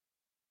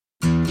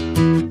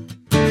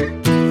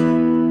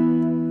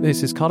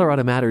This is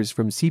Colorado Matters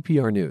from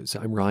CPR News.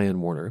 I'm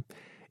Ryan Warner.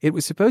 It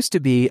was supposed to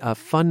be a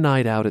fun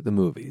night out at the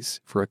movies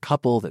for a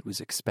couple that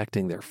was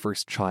expecting their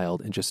first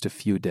child in just a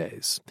few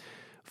days.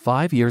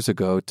 5 years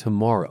ago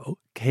tomorrow,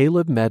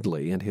 Caleb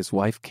Medley and his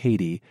wife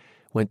Katie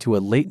went to a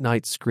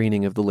late-night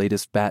screening of the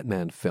latest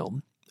Batman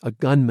film. A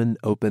gunman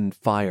opened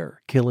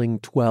fire, killing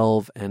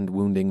 12 and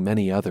wounding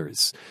many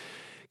others.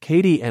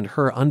 Katie and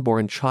her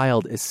unborn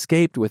child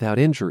escaped without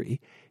injury.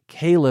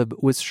 Caleb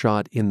was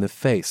shot in the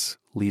face,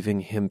 leaving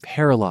him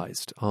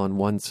paralyzed on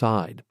one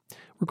side.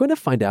 We're going to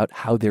find out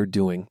how they're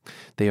doing.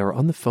 They are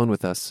on the phone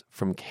with us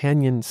from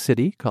Canyon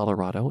City,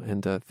 Colorado,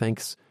 and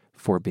thanks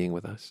for being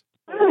with us.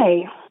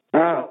 Hi.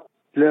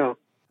 No.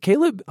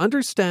 Caleb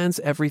understands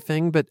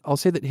everything, but I'll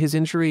say that his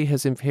injury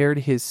has impaired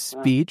his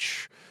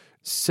speech.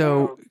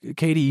 So,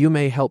 Katie, you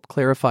may help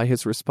clarify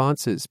his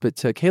responses.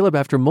 But Caleb,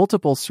 after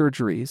multiple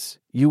surgeries,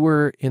 you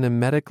were in a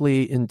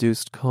medically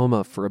induced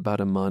coma for about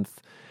a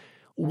month.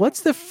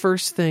 What's the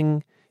first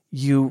thing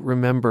you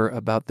remember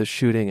about the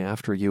shooting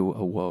after you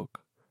awoke?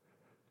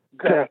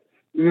 The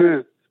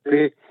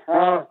movie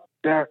of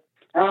the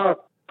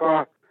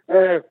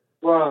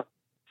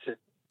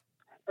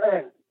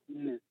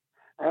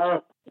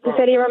He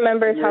said he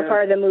remembers how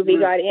far the movie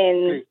got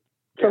in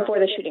before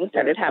the shooting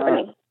started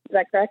happening. Is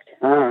that correct?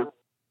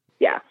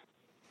 Yeah.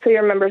 So he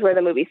remembers where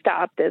the movie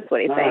stopped, is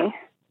what he's saying.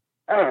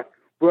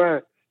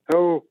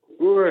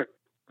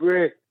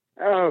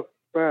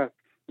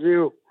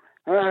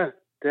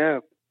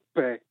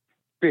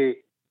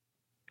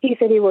 He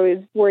said he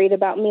was worried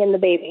about me and the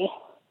baby.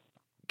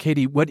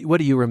 Katie, what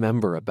do you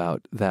remember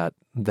about that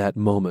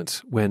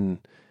moment when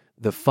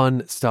the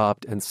fun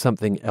stopped and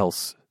something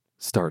else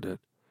started?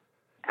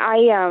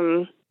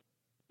 I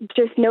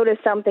just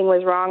noticed something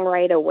was wrong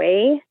right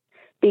away,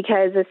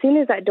 because as soon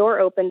as that door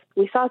opened,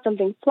 we saw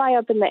something fly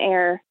up in the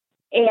air.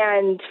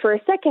 And for a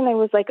second, I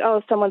was like,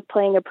 oh, someone's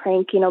playing a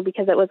prank,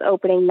 because it was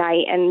opening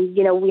night. And,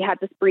 we had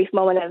this brief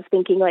moment of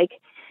thinking, like,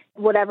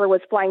 whatever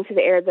was flying through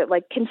the air, that,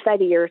 like,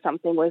 confetti or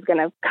something was going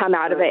to come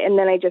out of it. And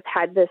then I just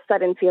had this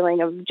sudden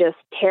feeling of just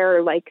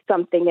terror, like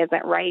something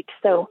isn't right.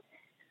 So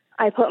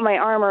I put my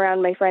arm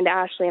around my friend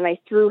Ashley and I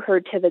threw her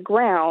to the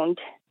ground,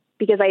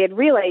 because I had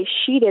realized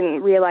she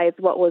didn't realize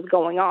what was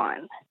going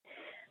on.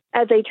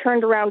 As I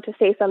turned around to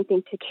say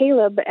something to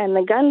Caleb and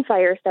the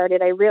gunfire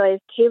started, I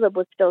realized Caleb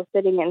was still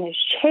sitting in his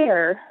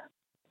chair.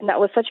 And that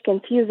was such a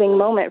confusing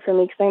moment for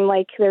me, because I'm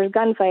like, there's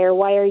gunfire.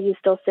 Why are you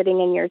still sitting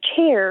in your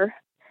chair?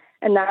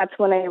 And that's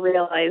when I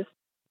realized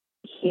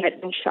he had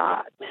been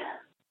shot.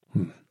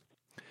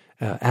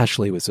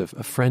 Ashley was a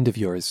friend of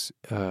yours,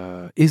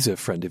 is a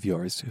friend of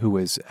yours, who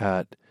was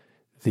at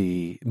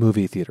the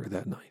movie theater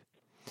that night.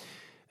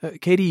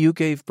 Katie, you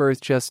gave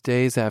birth just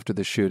days after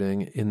the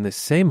shooting in the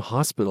same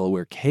hospital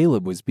where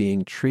Caleb was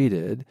being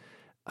treated.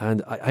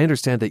 And I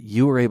understand that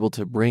you were able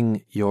to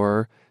bring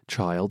your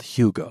child,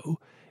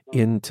 Hugo,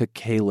 into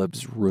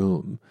Caleb's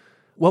room.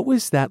 What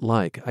was that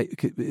like?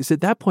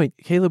 At that point,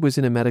 Caleb was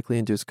in a medically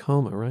induced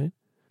coma, right?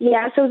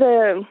 Yeah, so it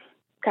was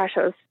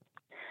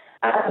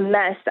a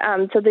mess.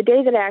 So the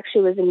day that I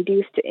actually was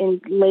induced in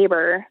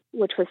labor,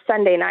 which was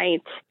Sunday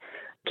night,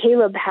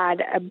 Caleb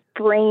had a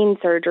brain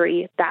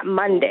surgery that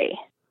Monday.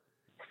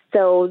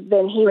 So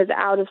then he was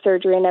out of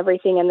surgery and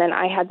everything, and then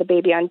I had the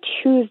baby on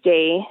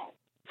Tuesday.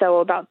 So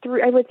about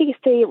I would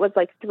say it was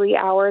like 3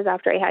 hours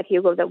after I had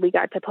Hugo that we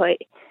got to put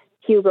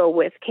Hugo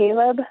with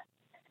Caleb.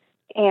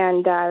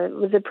 And it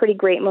was a pretty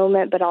great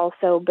moment, but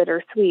also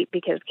bittersweet,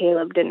 because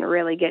Caleb didn't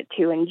really get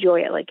to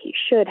enjoy it like he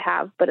should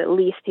have, but at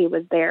least he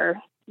was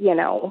there,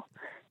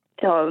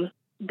 to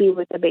be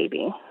with the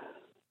baby.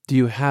 Do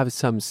you have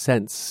some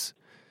sense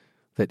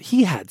that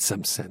he had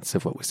some sense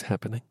of what was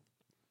happening?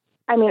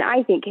 I mean,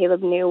 I think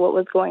Caleb knew what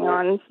was going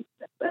on.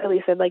 At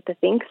least I'd like to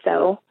think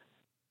so.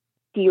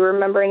 Do you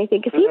remember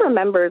anything? Because he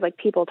remembers, like,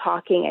 people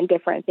talking and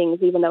different things,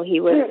 even though he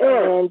was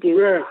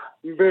induced.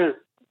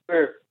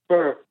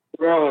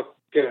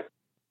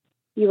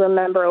 You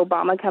remember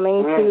Obama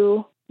coming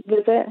to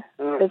visit?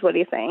 Is what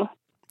he's saying.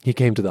 He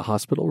came to the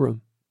hospital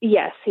room?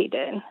 Yes, he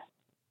did.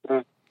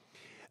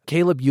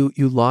 Caleb, you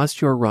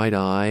lost your right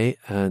eye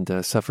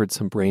and suffered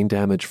some brain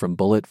damage from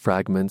bullet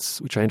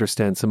fragments, which I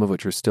understand some of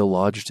which are still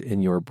lodged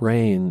in your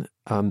brain.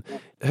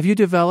 Have you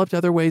developed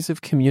other ways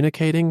of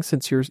communicating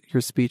since your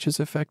speech is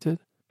affected?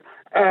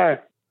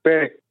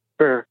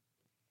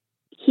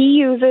 He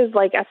uses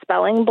like a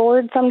spelling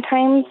board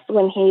sometimes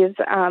when he's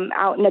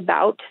out and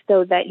about,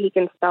 so that he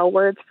can spell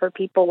words for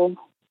people,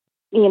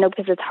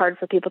 because it's hard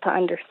for people to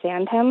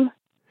understand him.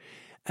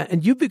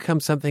 And you've become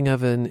something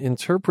of an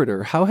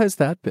interpreter. How has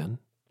that been?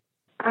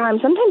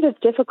 Sometimes it's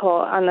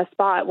difficult on the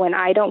spot when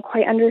I don't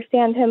quite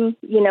understand him,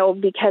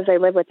 because I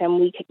live with him,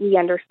 we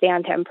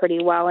understand him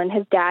pretty well, and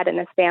his dad and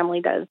his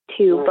family does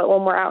too. But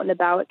when we're out and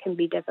about, it can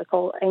be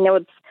difficult. I know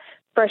it's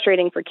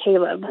frustrating for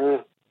Caleb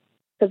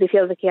because he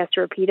feels like he has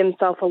to repeat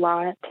himself a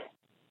lot.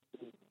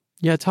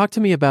 Yeah, talk to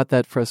me about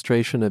that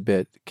frustration a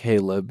bit,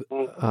 Caleb,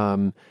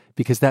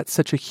 because that's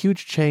such a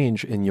huge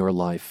change in your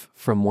life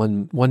from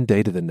one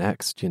day to the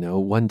next.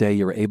 One day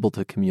you're able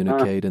to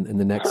communicate, and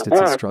the next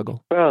it's a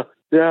struggle.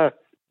 the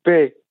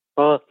big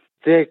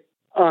sick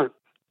on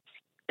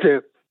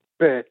the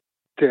bed.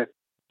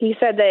 He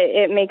said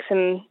that it makes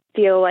him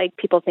feel like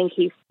people think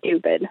he's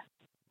stupid.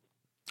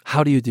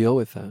 How do you deal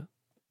with that?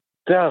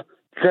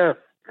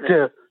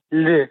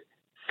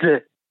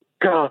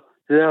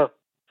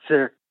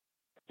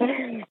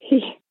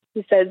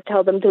 He says,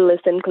 tell them to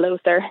listen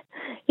closer.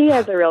 He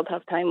has a real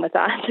tough time with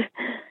that.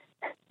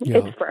 Yeah.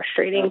 It's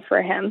frustrating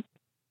for him.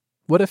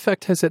 What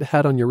effect has it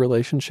had on your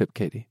relationship,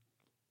 Katie?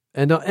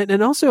 And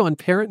also on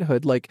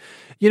parenthood? Like,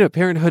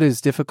 parenthood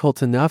is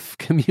difficult enough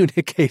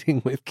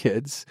communicating with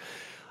kids.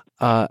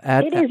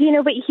 It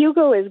is, but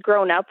Hugo is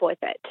grown up with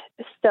it.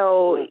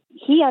 So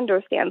he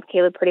understands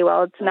Caleb pretty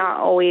well. It's not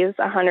always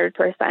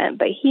 100%,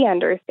 but he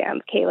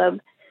understands Caleb.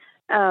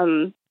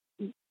 I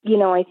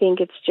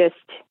think it's just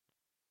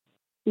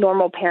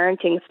normal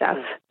parenting stuff.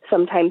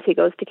 Sometimes he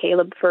goes to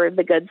Caleb for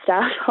the good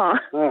stuff,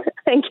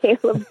 and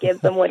Caleb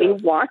gives him what he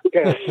wants.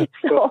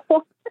 So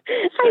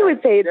I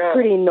would say it's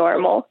pretty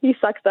normal. He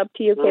sucks up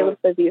to you. Caleb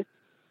says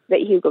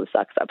that Hugo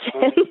sucks up to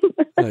him.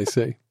 I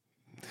see.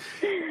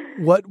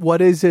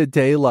 What is a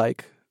day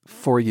like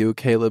for you,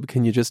 Caleb?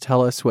 Can you just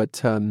tell us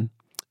what... and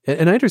I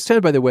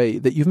understand, by the way,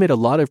 that you've made a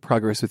lot of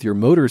progress with your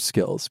motor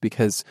skills,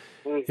 because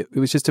it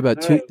was just about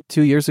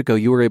two years ago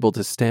you were able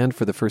to stand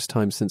for the first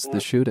time since the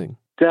shooting.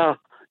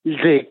 He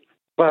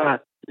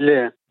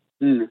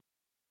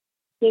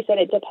said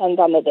it depends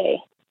on the day.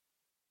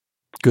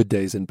 Good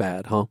days and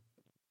bad, huh?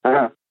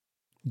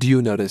 Do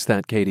you notice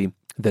that, Katie,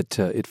 that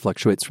it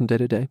fluctuates from day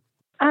to day?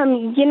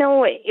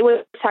 What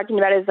we're talking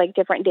about is like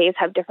different days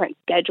have different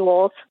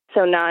schedules,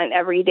 so not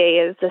every day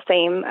is the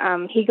same.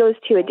 He goes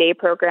to a day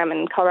program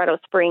in Colorado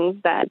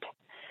Springs that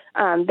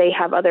they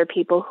have other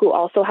people who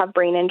also have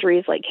brain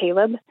injuries like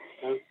Caleb.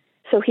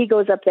 So he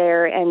goes up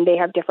there and they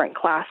have different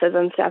classes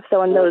and stuff.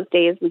 So on those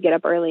days we get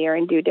up earlier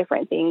and do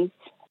different things.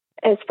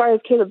 As far as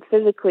Caleb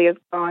physically is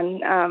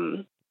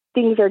gone,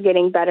 things are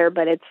getting better,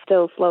 but it's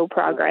still slow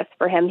progress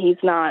for him. He's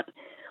not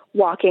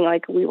walking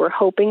like we were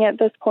hoping at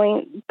this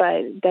point, but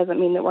it doesn't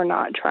mean that we're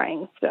not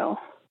trying still.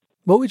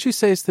 What would you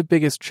say is the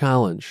biggest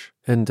challenge?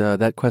 And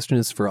that question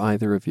is for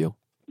either of you.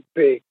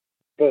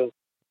 People.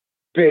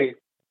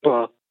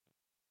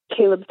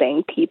 Caleb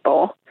saying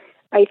people.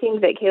 I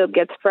think that Caleb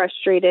gets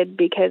frustrated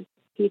because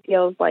he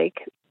feels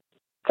like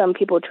some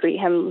people treat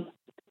him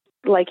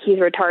like he's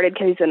retarded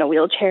because he's in a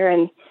wheelchair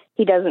and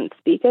he doesn't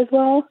speak as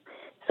well.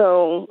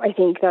 So I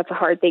think that's a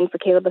hard thing for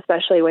Caleb,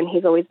 especially when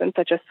he's always been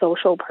such a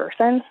social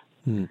person.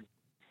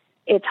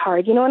 It's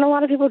hard, and a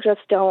lot of people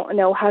just don't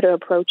know how to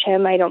approach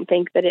him. I don't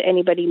think that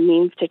anybody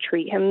means to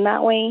treat him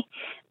that way.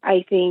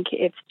 I think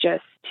it's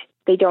just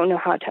they don't know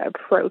how to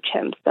approach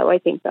him. So I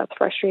think that's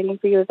frustrating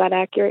for you. Is that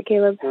accurate,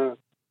 Caleb?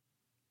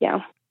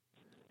 Yeah.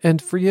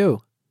 And for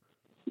you?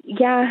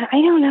 Yeah,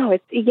 I don't know.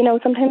 It's,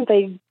 sometimes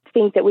I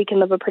think that we can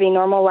live a pretty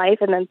normal life,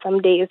 and then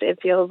some days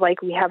it feels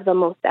like we have the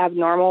most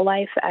abnormal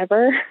life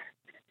ever.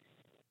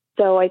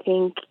 So I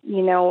think,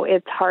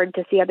 it's hard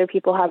to see other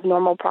people have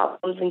normal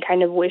problems and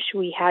kind of wish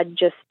we had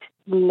just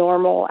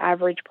normal,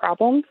 average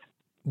problems.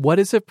 What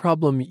is a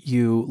problem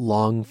you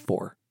long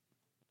for?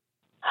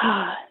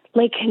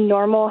 Like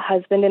normal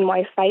husband and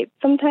wife fights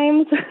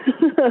sometimes,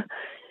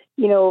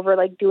 over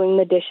like doing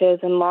the dishes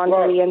and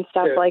laundry and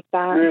stuff like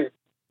that.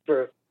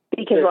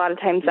 Because a lot of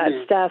times that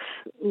stuff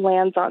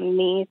lands on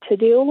me to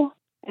do.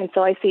 And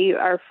so I see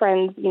our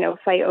friends,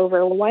 fight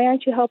over, well, why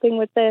aren't you helping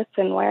with this?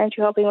 And why aren't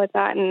you helping with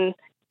that? And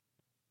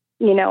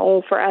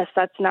for us,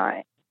 that's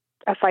not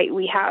a fight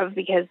we have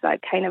because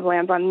that kind of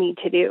lands on me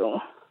to do.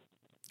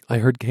 I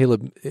heard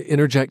Caleb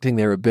interjecting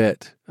there a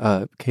bit.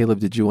 Caleb,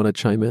 did you want to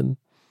chime in?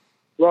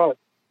 What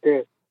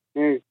to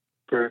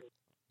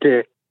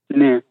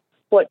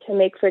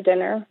make for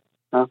dinner?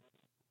 I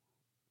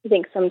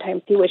think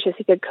sometimes he wishes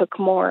he could cook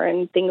more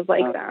and things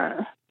like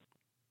that.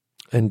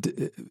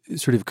 And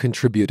sort of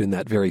contribute in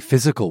that very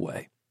physical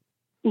way.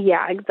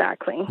 Yeah,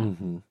 exactly.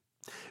 Mm-hmm.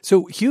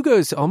 So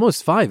Hugo's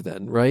almost 5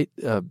 then, right?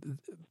 He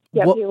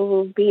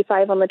will be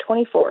 5 on the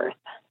 24th.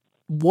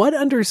 What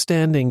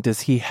understanding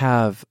does he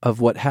have of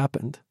what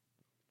happened?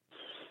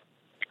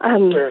 I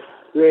don't know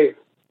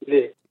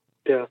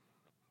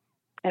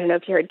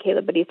if you heard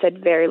Caleb, but he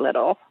said very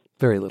little.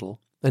 Very little.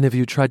 And have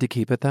you tried to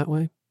keep it that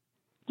way?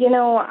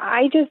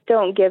 I just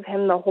don't give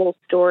him the whole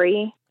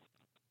story.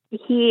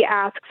 He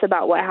asks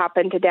about what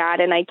happened to Dad,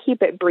 and I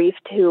keep it brief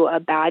to a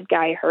bad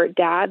guy hurt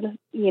Dad.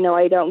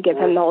 I don't give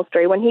him the whole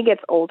story. When he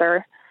gets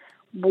older,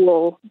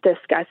 we'll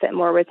discuss it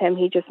more with him.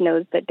 He just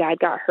knows that Dad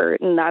got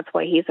hurt, and that's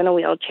why he's in a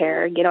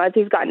wheelchair. As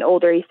he's gotten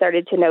older, he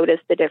started to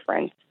notice the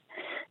difference,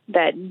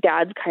 that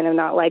Dad's kind of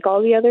not like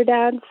all the other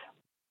dads.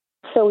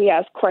 So he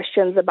asks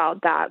questions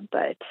about that,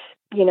 but,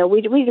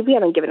 we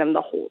haven't given him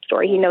the whole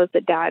story. He knows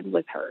that Dad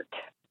was hurt.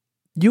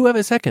 You have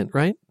a second,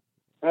 right?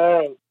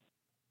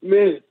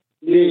 Me,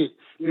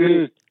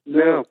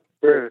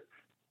 number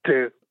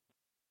 2.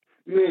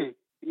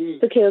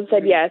 So Caleb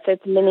said, yes,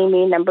 it's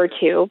mini-me number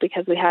 2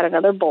 because we had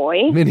another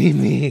boy.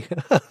 Mini-me.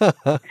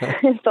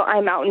 So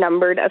I'm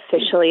outnumbered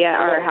officially at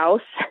our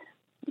house.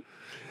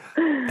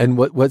 And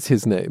what's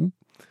his name?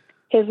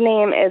 His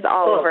name is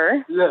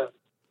Oliver.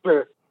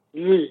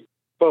 He's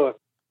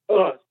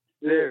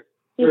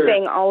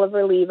saying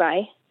Oliver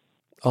Levi.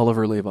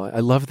 Oliver Levi. I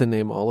love the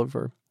name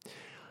Oliver.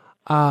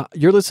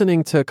 You're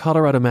listening to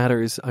Colorado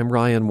Matters. I'm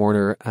Ryan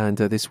Warner, and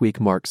this week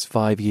marks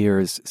 5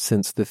 years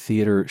since the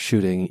theater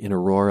shooting in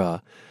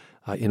Aurora,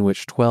 in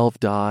which 12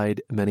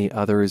 died, many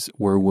others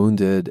were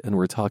wounded, and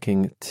we're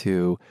talking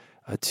to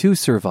two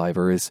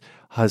survivors,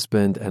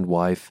 husband and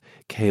wife,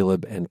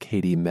 Caleb and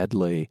Katie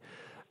Medley.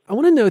 I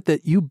want to note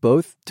that you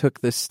both took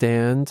the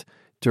stand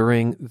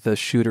during the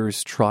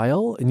shooter's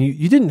trial, and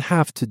you didn't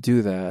have to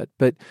do that,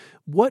 but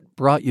what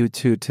brought you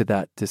to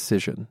that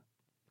decision?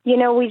 You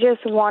know, we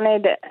just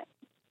wanted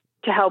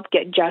to help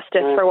get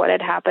justice for what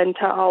had happened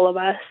to all of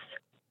us.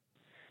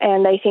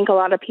 And I think a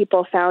lot of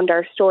people found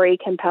our story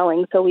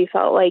compelling, so we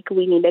felt like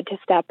we needed to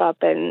step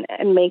up and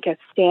make a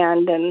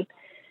stand and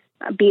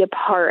be a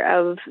part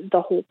of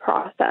the whole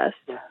process.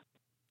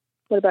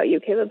 What about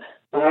you, Caleb?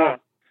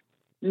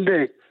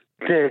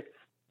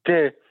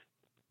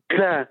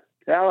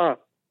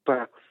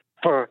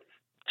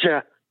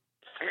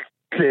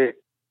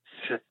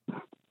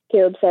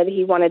 Caleb said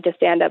he wanted to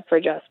stand up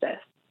for justice.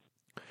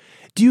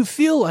 Do you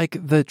feel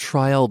like the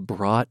trial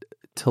brought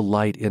to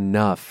light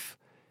enough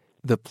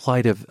the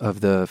plight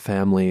of the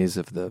families,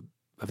 of the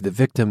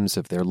victims,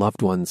 of their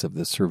loved ones, of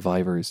the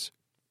survivors?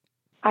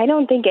 I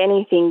don't think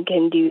anything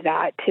can do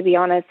that, to be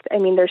honest. I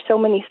mean, there's so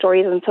many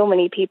stories and so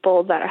many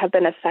people that have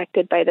been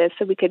affected by this,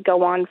 so we could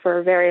go on for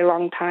a very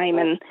long time.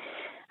 And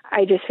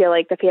I just feel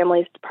like the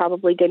families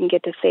probably didn't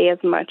get to say as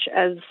much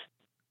as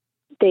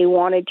they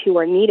wanted to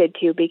or needed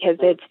to, because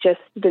it's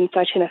just been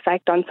such an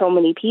effect on so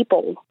many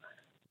people.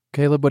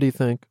 Caleb, what do you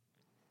think?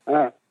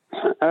 No,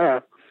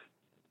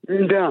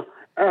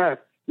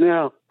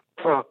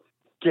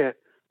 forget.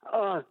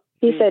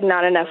 He said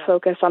not enough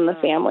focus on the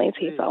families,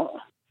 he felt.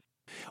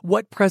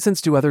 What presence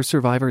do other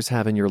survivors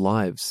have in your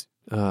lives?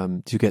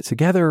 Do you get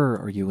together?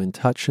 Are you in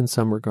touch in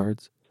some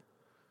regards?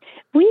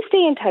 We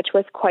stay in touch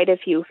with quite a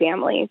few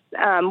families.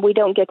 We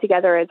don't get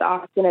together as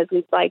often as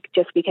we'd like,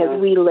 just because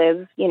we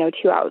live,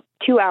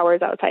 2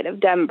 hours outside of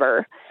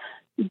Denver.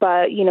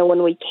 But,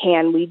 when we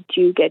can, we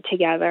do get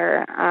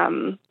together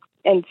and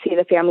see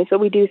the families. So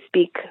we do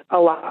speak a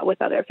lot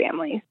with other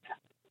families.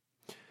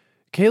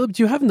 Caleb,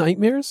 do you have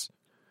nightmares?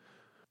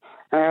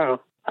 Oh.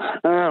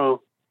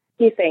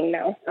 He's saying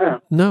no.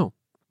 No.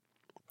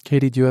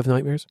 Katie, do you have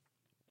nightmares?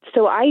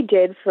 So I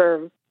did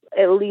for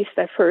at least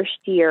the first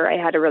year. I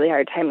had a really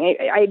hard time.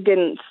 I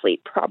didn't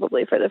sleep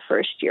probably for the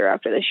first year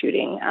after the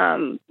shooting.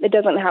 It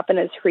doesn't happen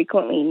as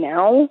frequently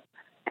now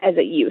as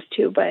it used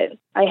to, but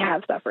I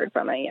have suffered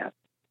from it, yeah.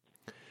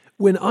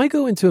 When I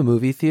go into a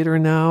movie theater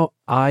now,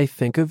 I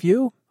think of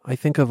you. I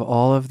think of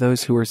all of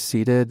those who were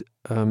seated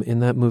in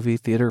that movie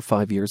theater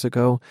 5 years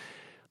ago.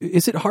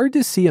 Is it hard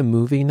to see a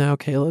movie now,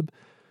 Caleb?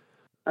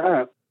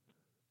 He's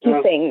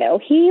saying no.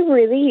 He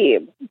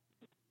really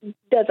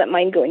doesn't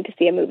mind going to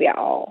see a movie at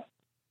all.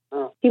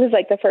 He was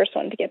like the first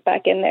one to get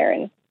back in there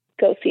and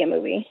go see a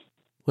movie.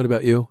 What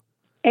about you?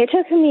 It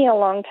took me a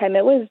long time.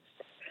 It was,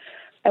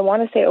 I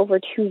want to say,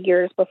 over 2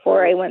 years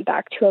before I went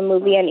back to a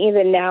movie. And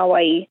even now,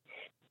 I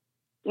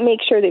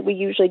make sure that we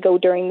usually go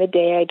during the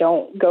day. I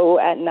don't go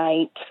at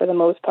night for the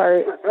most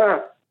part.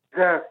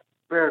 Yeah,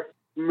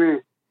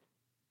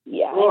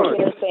 and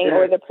you're saying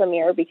or the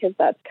premiere, because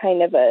that's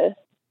kind of a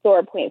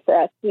sore point for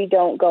us. We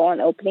don't go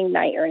on opening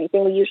night or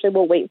anything. We usually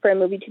will wait for a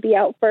movie to be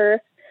out for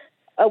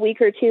a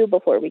week or two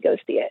before we go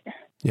see it.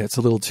 Yeah, it's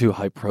a little too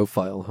high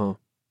profile, huh?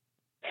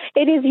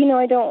 It is.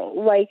 I don't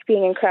like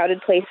being in crowded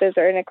places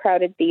or in a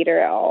crowded theater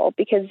at all,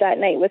 because that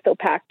night was so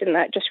packed, and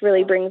that just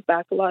really brings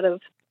back a lot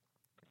of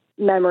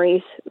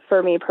memories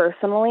for me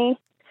personally.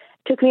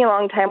 It took me a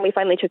long time. We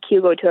finally took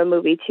Hugo to a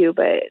movie too,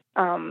 but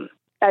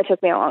that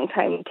took me a long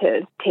time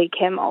to take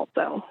him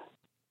also.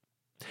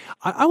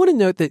 I want to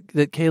note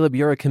that Caleb,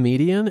 you're a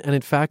comedian, and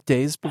in fact,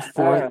 days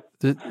before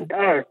He's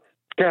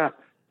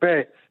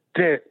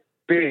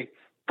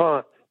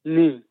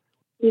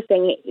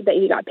saying that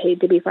he got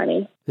paid to be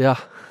funny. Yeah.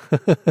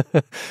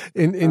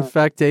 In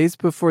fact, days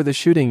before the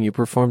shooting, you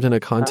performed in a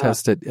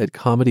contest at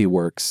Comedy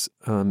Works,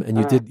 and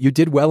you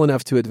did well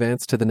enough to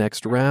advance to the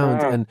next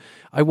round. And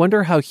I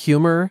wonder how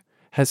humor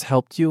has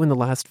helped you in the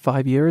last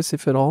 5 years,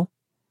 if at all.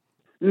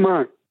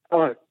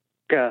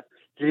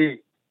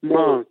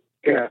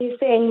 He's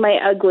saying my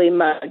ugly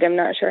mug. I'm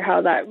not sure how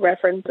that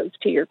references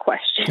to your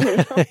question.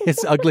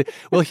 It's ugly.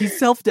 Well, he's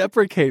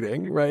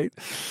self-deprecating, right?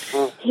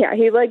 Yeah,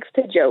 he likes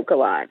to joke a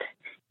lot.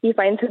 He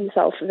finds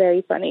himself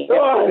very funny.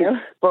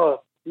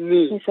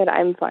 He said,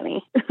 I'm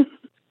funny.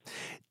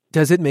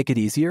 Does it make it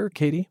easier,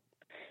 Katie?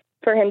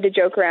 For him to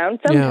joke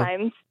around?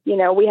 Sometimes,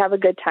 we have a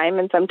good time,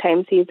 and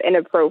sometimes he's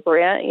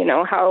inappropriate.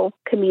 How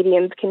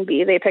comedians can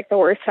be. They pick the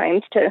worst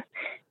times to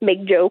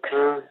make jokes.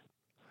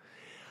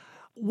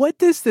 What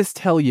does this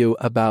tell you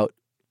about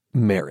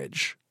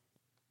marriage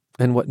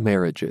and what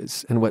marriage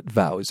is and what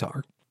vows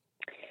are?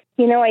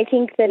 I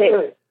think that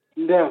it...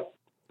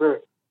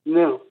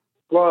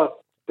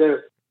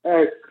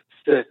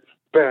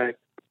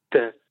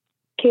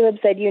 Caleb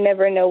said you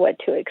never know what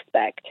to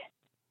expect.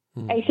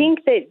 I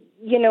think that,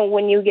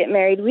 when you get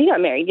married, we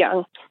got married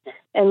young.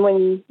 And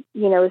when,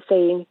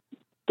 say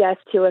death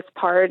to us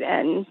part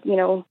and,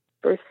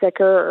 we're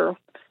sicker or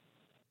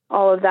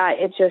all of that,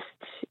 it just,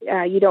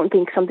 you don't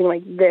think something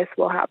like this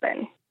will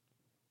happen.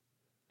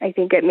 I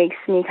think it makes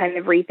me kind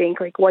of rethink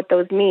like what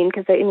those mean.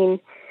 Because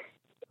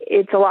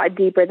it's a lot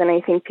deeper than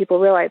I think people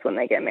realize when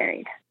they get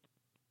married.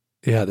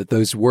 Yeah, that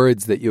those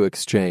words that you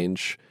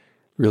exchange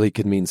really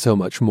could mean so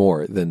much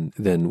more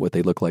than what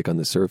they look like on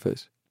the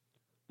surface.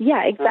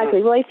 Yeah,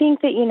 exactly. Well, I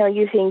think that,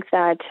 you think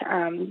that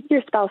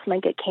your spouse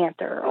might get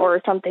cancer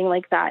or something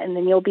like that, and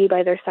then you'll be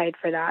by their side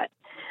for that.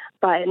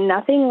 But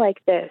nothing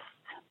like this.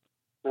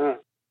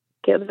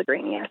 Caleb's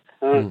agreeing, yes.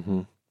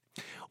 Mm-hmm.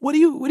 What do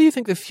you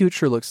think the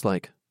future looks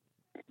like?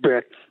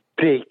 Caleb's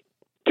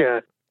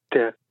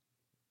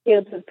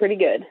is pretty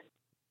good.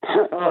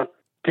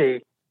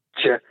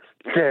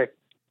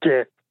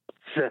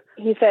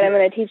 He said, I'm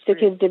going to teach the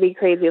kids to be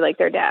crazy like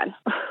their dad.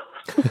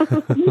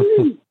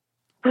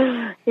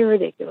 You're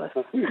ridiculous.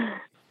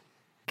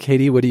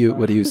 Katie, what do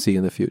you see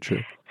in the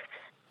future?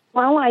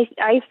 Well, I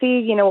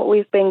see, what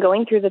we've been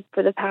going through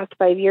for the past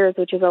 5 years,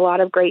 which is a lot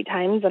of great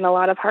times and a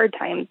lot of hard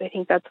times. I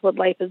think that's what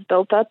life is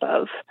built up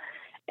of.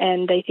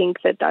 And I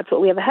think that that's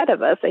what we have ahead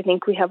of us. I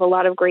think we have a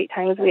lot of great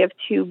times. We have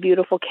 2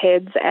 beautiful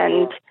kids,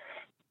 and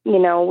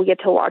we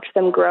get to watch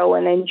them grow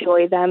and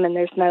enjoy them, and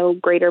there's no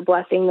greater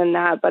blessing than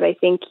that. But I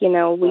think, we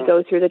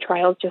go through the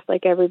trials just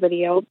like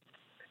everybody else,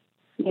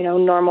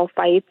 normal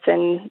fights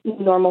and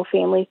normal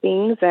family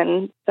things.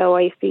 And so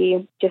I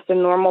see just a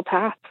normal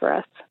path for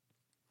us.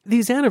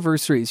 These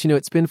anniversaries,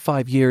 it's been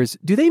 5 years.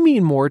 Do they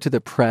mean more to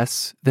the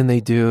press than they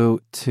do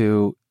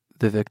to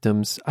the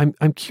victims?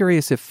 I'm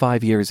curious if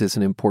 5 years is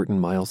an important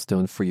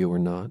milestone for you or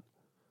not.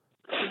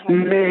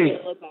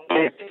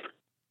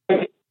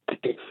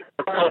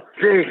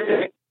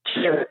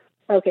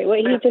 Okay, what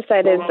he just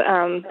said is,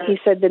 he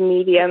said the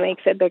media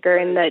makes it bigger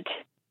and that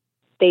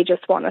they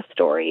just want a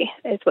story,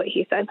 is what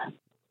he said.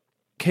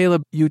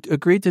 Caleb, you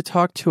agreed to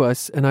talk to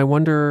us, and I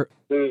wonder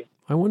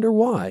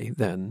why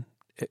then,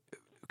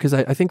 because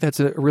I think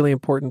that's a really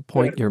important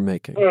point you're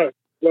making.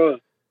 He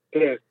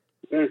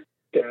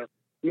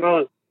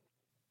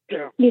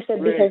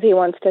said because he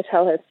wants to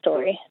tell his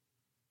story.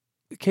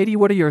 Katie,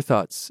 what are your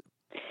thoughts?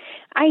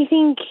 I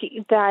think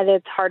that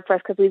it's hard for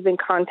us because we've been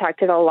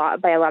contacted a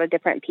lot by a lot of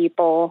different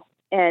people.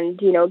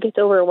 And, it gets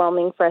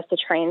overwhelming for us to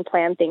try and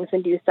plan things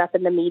and do stuff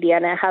in the media.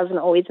 And it hasn't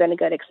always been a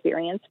good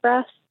experience for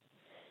us.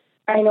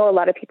 I know a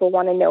lot of people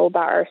want to know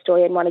about our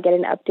story and want to get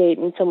an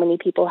update. And so many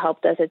people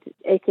helped us.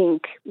 I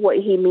think what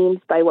he means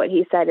by what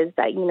he said is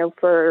that,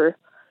 for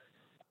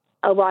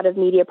a lot of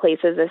media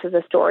places, this is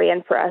a story.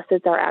 And for us,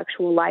 it's our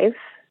actual life,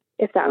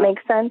 if that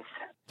makes sense.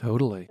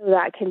 Totally.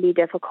 That can be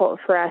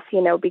difficult for us,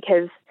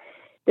 because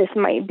this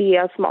might be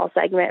a small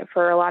segment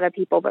for a lot of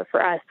people, but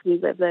for us, we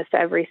live this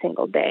every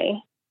single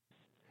day.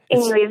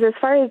 Anyways, as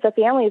far as the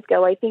families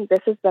go, I think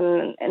this has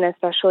been an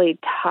especially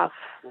tough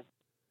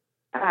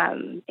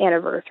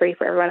anniversary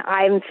for everyone.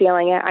 I'm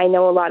feeling it. I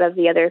know a lot of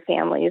the other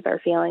families are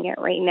feeling it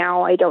right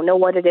now. I don't know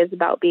what it is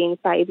about being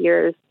 5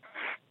 years.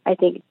 I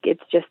think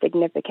it's just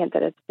significant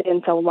that it's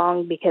been so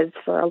long because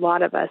for a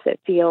lot of us, it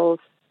feels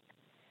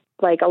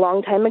like a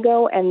long time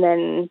ago and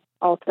then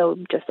also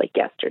just like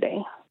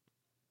yesterday.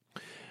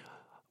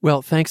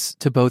 Well, thanks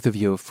to both of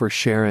you for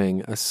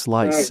sharing a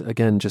slice,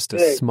 again, just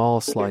a small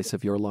slice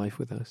of your life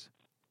with us.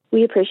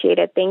 We appreciate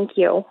it. Thank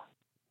you.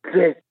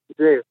 He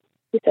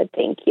said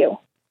thank you.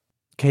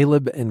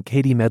 Caleb and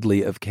Katie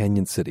Medley of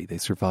Canyon City, they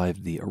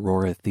survived the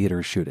Aurora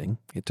Theater shooting.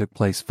 It took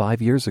place 5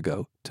 years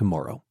ago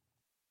tomorrow.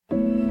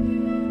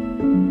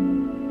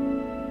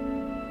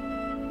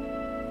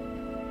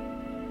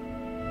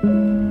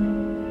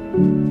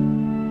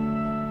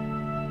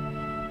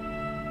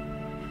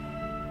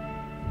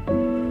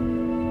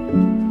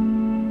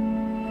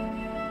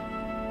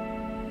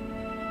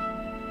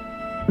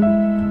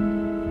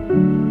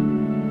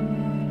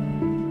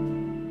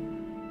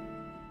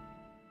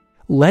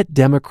 Let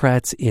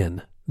Democrats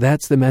in.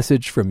 That's the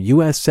message from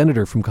U.S.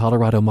 Senator from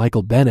Colorado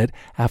Michael Bennet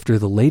after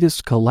the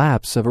latest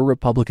collapse of a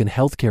Republican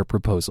health care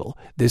proposal,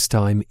 this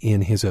time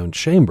in his own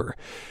chamber.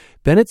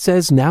 Bennet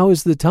says now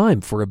is the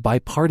time for a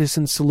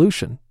bipartisan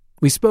solution.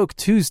 We spoke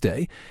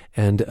Tuesday,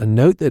 and a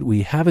note that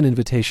we have an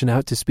invitation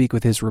out to speak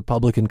with his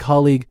Republican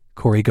colleague,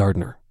 Cory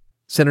Gardner.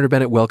 Senator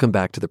Bennet, welcome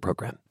back to the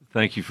program.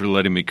 Thank you for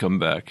letting me come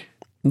back.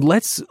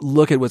 Let's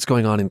look at what's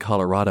going on in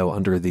Colorado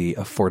under the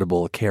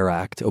Affordable Care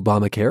Act,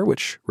 Obamacare,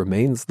 which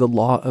remains the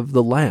law of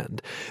the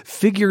land.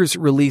 Figures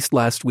released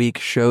last week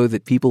show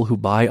that people who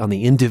buy on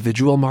the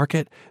individual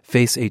market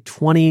face a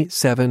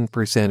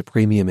 27%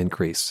 premium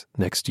increase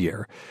next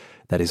year.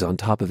 That is on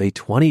top of a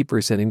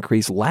 20%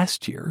 increase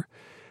last year.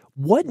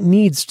 What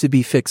needs to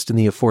be fixed in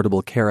the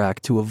Affordable Care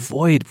Act to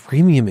avoid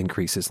premium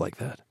increases like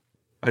that?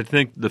 I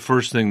think the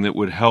first thing that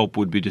would help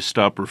would be to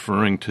stop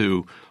referring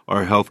to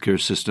our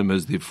healthcare system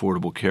as the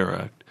Affordable Care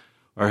Act.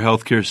 Our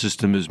healthcare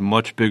system is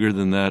much bigger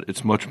than that.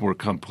 It's much more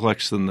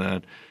complex than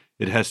that.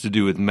 It has to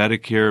do with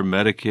Medicare,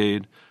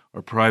 Medicaid,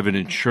 our private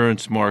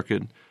insurance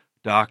market,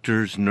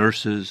 doctors,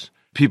 nurses,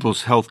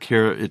 people's health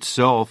care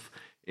itself.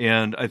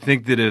 And I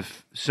think that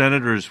if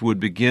senators would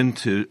begin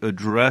to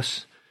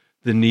address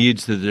the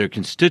needs that their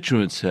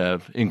constituents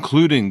have,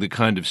 including the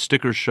kind of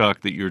sticker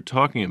shock that you're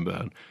talking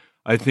about,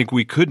 I think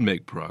we could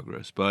make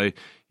progress by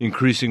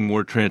increasing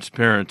more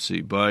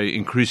transparency, by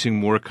increasing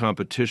more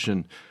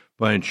competition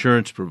by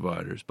insurance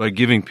providers, by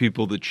giving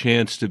people the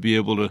chance to be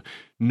able to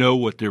know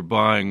what they're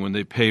buying when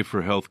they pay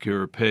for health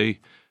care or pay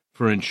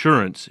for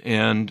insurance.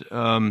 And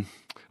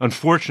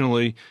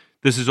unfortunately,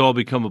 this has all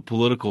become a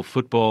political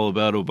football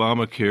about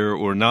Obamacare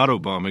or not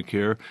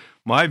Obamacare.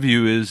 My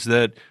view is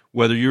that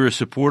whether you're a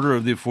supporter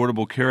of the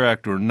Affordable Care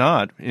Act or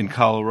not, in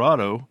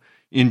Colorado,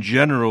 in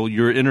general,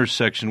 your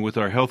intersection with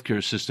our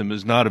healthcare system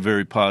is not a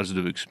very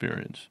positive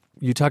experience.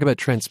 You talk about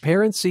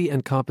transparency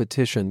and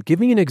competition. Give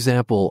me an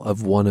example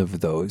of one of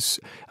those,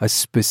 a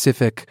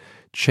specific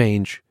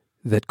change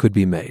that could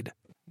be made.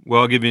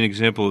 Well, I'll give you an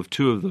example of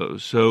two of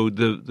those. So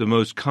the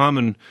most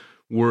common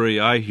worry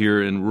I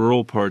hear in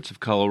rural parts of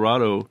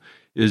Colorado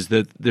is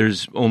that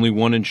there's only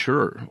one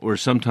insurer, or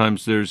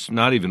sometimes there's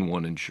not even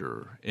one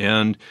insurer.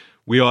 And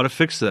we ought to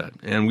fix that.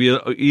 And we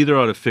either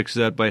ought to fix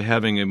that by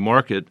having a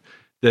market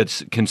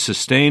that can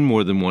sustain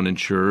more than one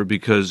insurer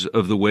because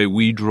of the way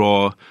we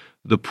draw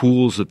the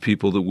pools of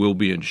people that will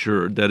be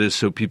insured. That is,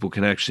 so people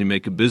can actually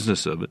make a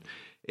business of it.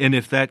 And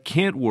if that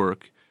can't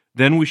work,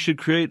 then we should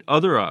create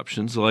other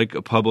options, like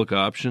a public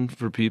option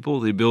for people,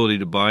 the ability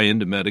to buy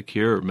into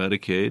Medicare or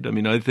Medicaid. I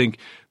mean, I think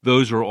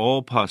those are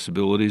all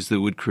possibilities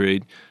that would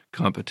create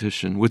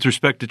competition. With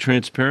respect to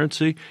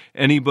transparency,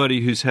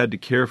 anybody who's had to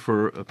care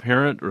for a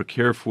parent or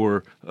care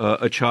for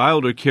a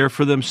child or care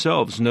for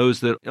themselves knows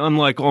that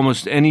unlike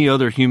almost any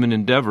other human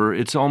endeavor,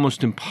 it's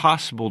almost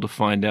impossible to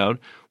find out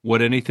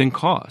what anything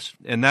costs.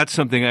 And that's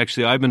something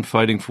actually I've been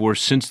fighting for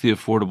since the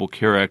Affordable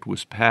Care Act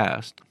was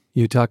passed.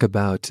 You talk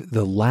about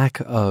the lack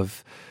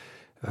of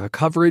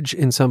coverage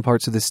in some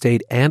parts of the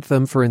state.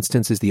 Anthem, for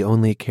instance, is the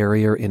only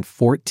carrier in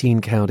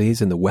 14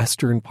 counties in the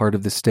western part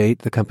of the state.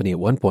 The company at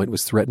one point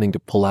was threatening to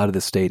pull out of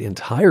the state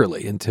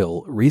entirely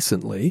until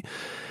recently.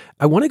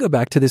 I want to go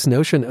back to this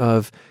notion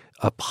of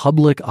a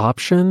public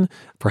option,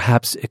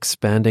 perhaps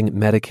expanding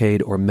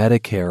Medicaid or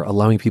Medicare,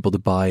 allowing people to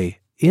buy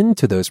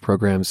into those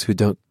programs who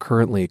don't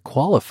currently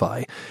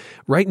qualify.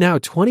 Right now,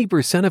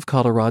 20% of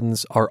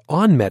Coloradans are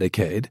on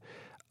Medicaid.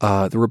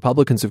 The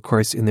Republicans, of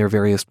course, in their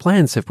various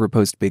plans have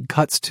proposed big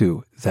cuts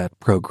to that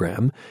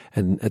program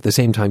and at the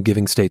same time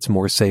giving states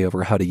more say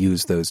over how to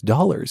use those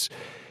dollars.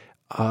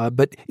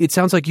 But it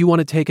sounds like you want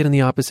to take it in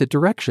the opposite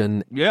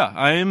direction. Yeah,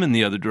 I am in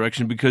the other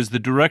direction because the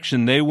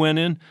direction they went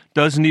in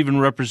doesn't even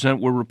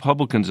represent where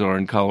Republicans are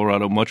in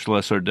Colorado, much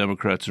less our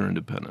Democrats or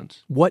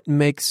independents. What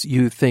makes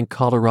you think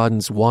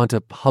Coloradans want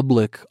a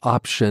public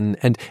option?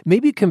 And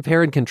maybe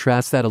compare and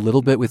contrast that a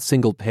little bit with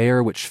single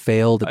payer, which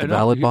failed at the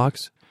ballot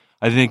box?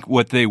 I think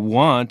what they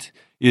want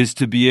is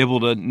to be able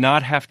to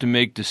not have to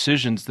make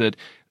decisions that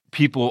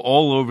people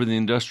all over the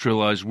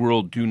industrialized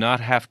world do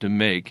not have to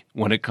make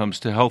when it comes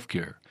to health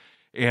care.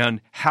 And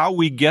how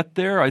we get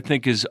there, I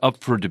think, is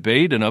up for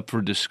debate and up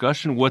for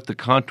discussion, what the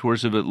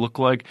contours of it look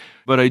like.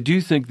 But I do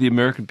think the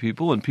American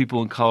people and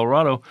people in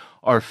Colorado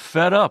are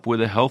fed up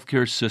with a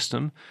healthcare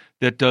system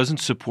that doesn't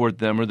support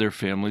them or their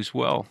families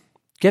well.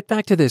 Get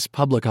back to this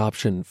public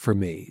option for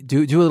me.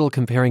 Do a little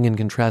comparing and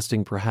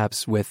contrasting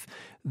perhaps with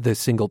the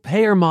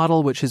single-payer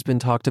model, which has been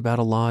talked about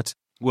a lot.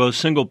 Well, a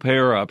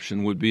single-payer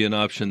option would be an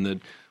option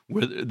that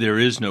where there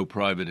is no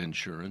private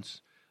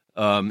insurance.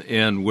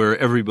 And where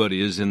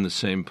everybody is in the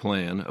same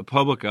plan. A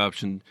public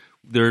option,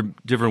 there are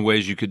different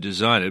ways you could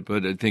design it,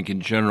 but I think in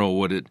general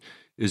what it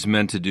is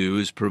meant to do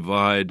is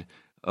provide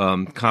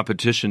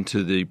competition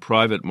to the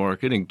private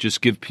market and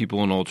just give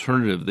people an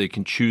alternative they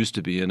can choose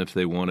to be in if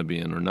they want to be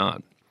in or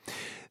not.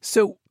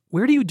 So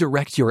where do you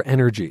direct your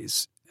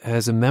energies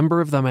as a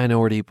member of the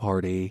minority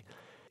party?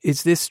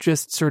 Is this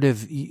just sort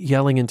of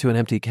yelling into an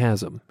empty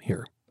chasm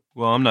here?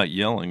 Well, I'm not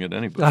yelling at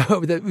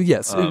anybody.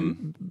 Yes.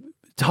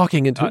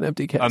 Talking into an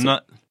empty chasm. I'm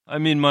not. I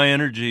mean, my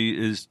energy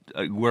is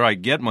where I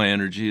get my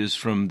energy is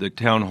from the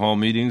town hall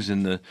meetings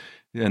and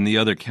the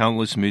other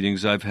countless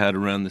meetings I've had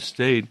around the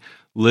state,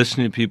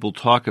 listening to people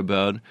talk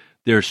about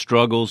their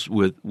struggles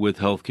with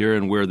healthcare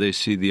and where they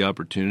see the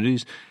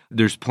opportunities.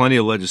 There's plenty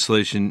of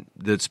legislation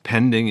that's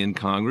pending in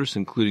Congress,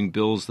 including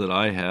bills that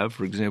I have,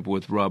 for example,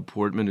 with Rob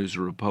Portman, who's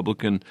a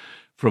Republican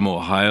from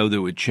Ohio,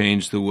 that would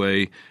change the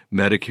way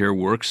Medicare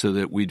works so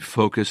that we'd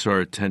focus our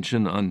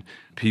attention on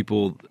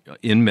people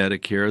in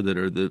Medicare that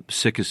are the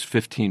sickest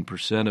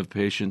 15% of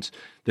patients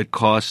that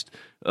cost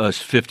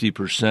us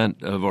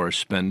 50% of our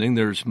spending.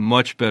 There's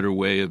much better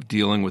way of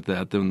dealing with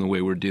that than the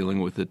way we're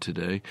dealing with it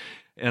today.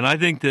 And I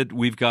think that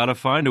we've got to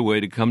find a way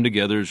to come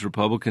together as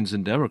Republicans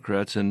and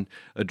Democrats and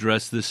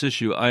address this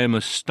issue. I am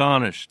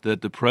astonished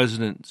that the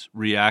president's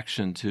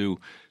reaction to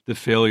the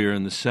failure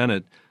in the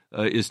Senate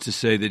is to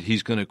say that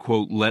he's going to,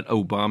 quote, let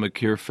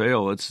Obamacare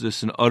fail. It's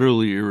just an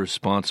utterly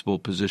irresponsible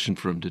position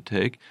for him to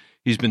take.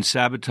 He's been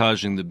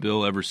sabotaging the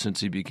bill ever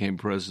since he became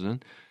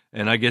president,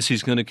 and I guess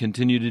he's going to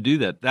continue to do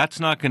that. That's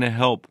not going to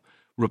help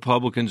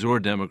Republicans or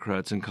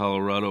Democrats in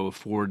Colorado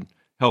afford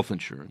health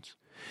insurance.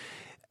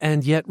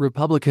 And yet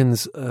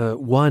Republicans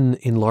won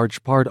in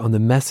large part on the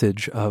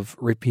message of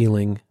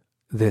repealing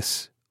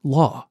this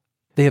law.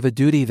 They have a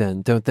duty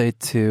then, don't they,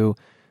 to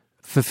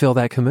fulfill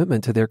that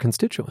commitment to their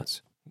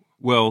constituents?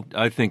 Well,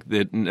 I think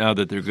that now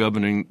that they're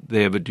governing,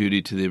 they have a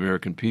duty to the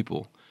American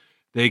people.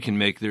 They can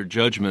make their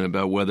judgment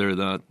about whether or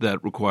not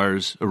that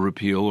requires a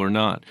repeal or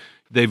not.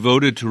 They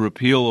voted to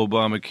repeal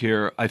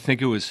Obamacare, I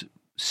think it was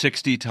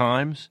 60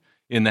 times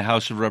in the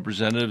House of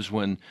Representatives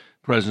when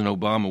President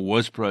Obama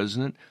was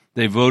president.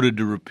 They voted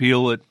to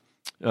repeal it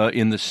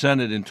in the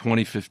Senate in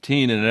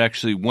 2015, and it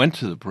actually went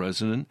to the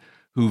president,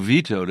 who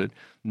vetoed it.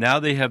 Now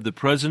they have the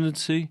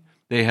presidency,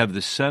 they have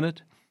the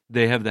Senate,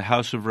 they have the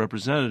House of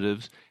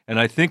Representatives, and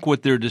I think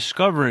what they're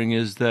discovering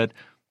is that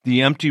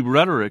the empty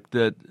rhetoric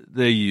that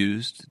they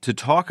used to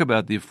talk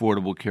about the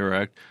Affordable Care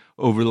Act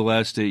over the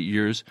last 8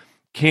 years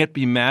can't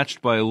be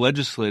matched by a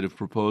legislative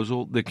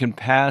proposal that can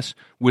pass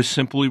with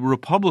simply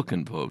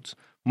Republican votes,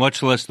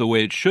 much less the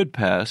way it should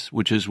pass,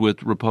 which is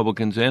with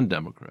Republicans and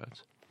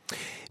Democrats.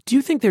 Do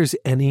you think there's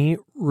any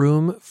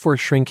room for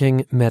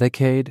shrinking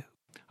Medicaid?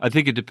 I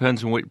think it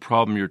depends on what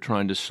problem you're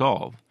trying to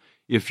solve.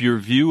 If your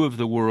view of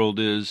the world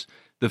is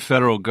the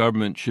federal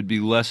government should be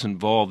less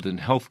involved in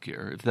health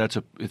care,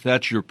 if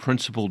that's your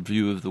principled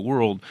view of the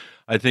world,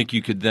 I think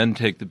you could then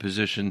take the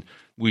position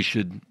we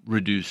should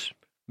reduce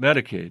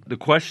Medicaid. The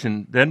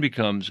question then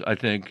becomes, I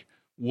think,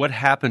 what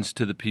happens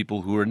to the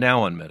people who are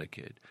now on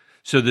Medicaid?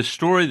 So the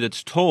story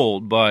that's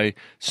told by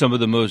some of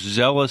the most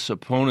zealous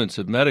opponents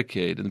of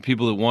Medicaid and the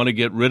people that want to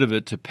get rid of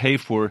it to pay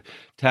for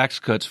tax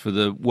cuts for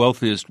the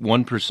wealthiest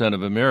 1%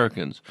 of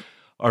Americans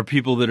are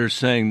people that are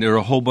saying there are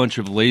a whole bunch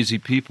of lazy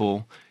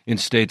people in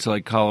states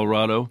like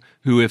Colorado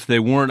who, if they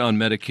weren't on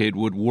Medicaid,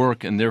 would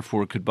work and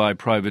therefore could buy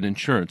private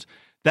insurance.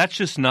 That's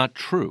just not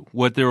true.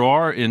 What there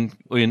are in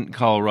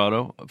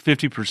Colorado,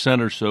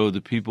 50% or so of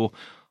the people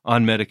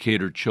on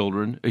Medicaid are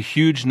children. A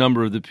huge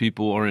number of the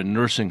people are in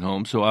nursing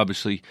homes, so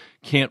obviously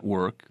can't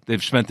work.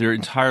 They've spent their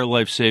entire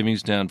life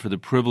savings down for the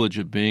privilege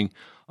of being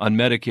on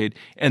Medicaid.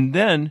 And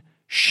then,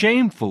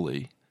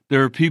 shamefully,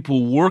 there are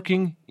people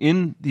working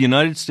in the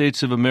United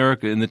States of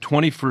America in the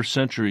 21st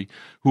century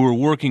who are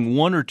working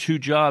one or two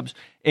jobs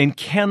and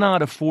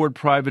cannot afford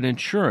private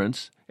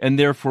insurance and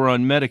therefore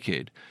on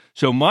Medicaid.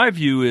 So my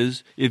view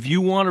is if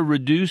you want to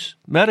reduce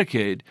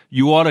Medicaid,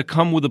 you ought to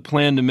come with a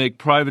plan to make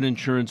private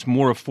insurance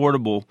more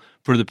affordable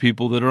for the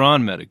people that are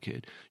on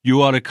Medicaid.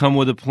 You ought to come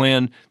with a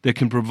plan that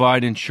can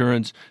provide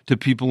insurance to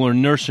people who are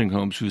in nursing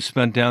homes who have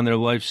spent down their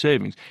life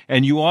savings.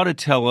 And you ought to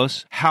tell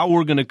us how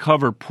we're going to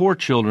cover poor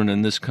children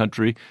in this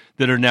country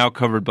that are now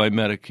covered by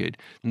Medicaid.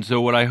 And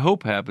so what I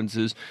hope happens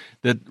is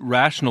that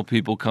rational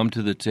people come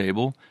to the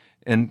table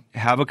and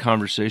have a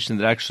conversation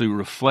that actually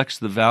reflects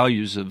the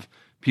values of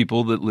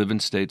people that live in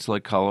states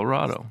like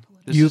Colorado.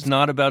 This is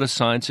not about a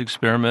science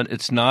experiment.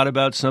 It's not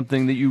about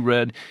something that you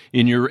read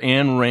in your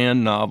Ayn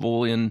Rand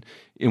novel in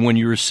when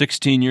you were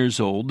 16 years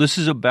old. This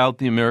is about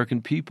the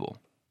American people.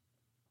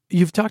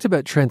 You've talked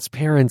about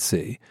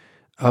transparency,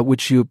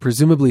 which you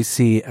presumably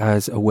see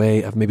as a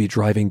way of maybe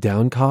driving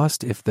down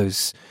cost if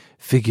those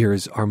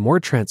figures are more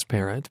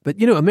transparent. But,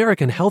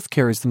 American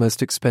healthcare is the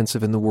most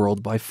expensive in the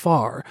world by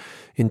far.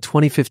 In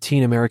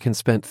 2015, Americans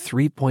spent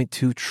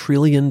 $3.2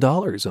 trillion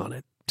on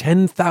it.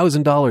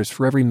 $10,000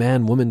 for every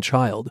man, woman,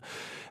 child.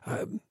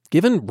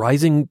 Given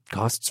rising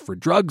costs for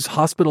drugs,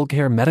 hospital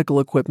care,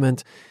 medical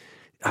equipment,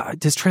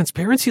 does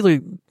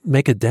transparency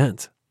make a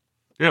dent?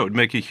 Yeah, it would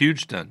make a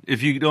huge dent.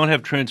 If you don't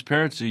have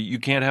transparency, you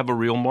can't have a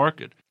real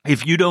market.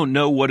 If you don't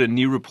know what a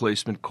knee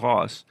replacement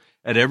costs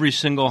at every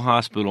single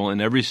hospital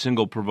and every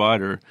single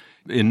provider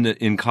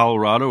in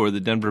Colorado or the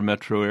Denver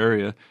metro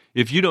area,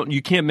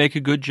 you can't make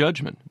a good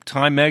judgment.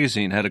 Time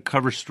magazine had a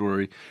cover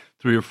story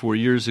 3 or 4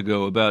 years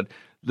ago about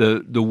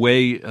the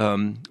way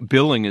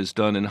billing is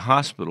done in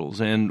hospitals.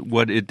 And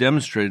what it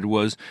demonstrated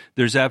was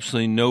there's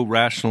absolutely no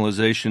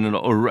rationalization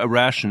or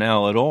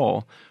rationale at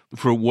all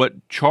for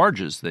what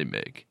charges they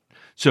make.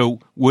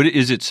 So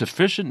is it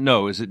sufficient?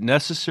 No. Is it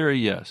necessary?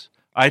 Yes.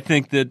 I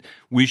think that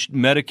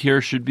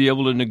Medicare should be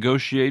able to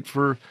negotiate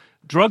for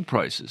drug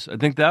prices. I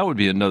think that would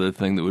be another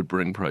thing that would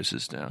bring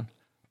prices down.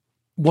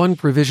 One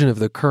provision of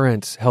the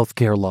current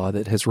healthcare law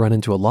that has run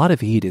into a lot of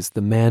heat is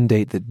the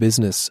mandate that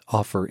business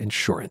offer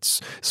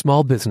insurance.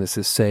 Small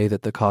businesses say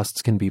that the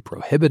costs can be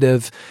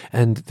prohibitive,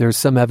 and there's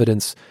some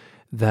evidence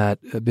that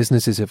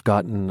businesses have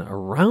gotten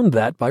around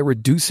that by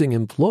reducing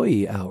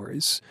employee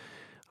hours.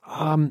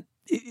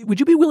 Would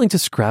you be willing to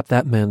scrap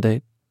that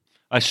mandate?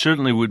 I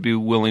certainly would be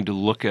willing to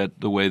look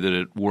at the way that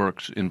it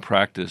works in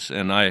practice,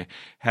 and I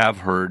have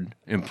heard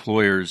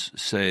employers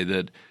say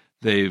that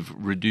they've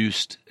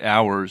reduced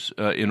hours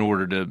in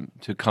order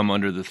to come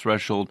under the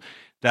threshold.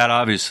 That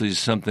obviously is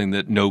something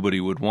that nobody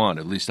would want,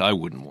 at least I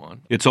wouldn't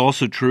want. It's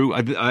also true,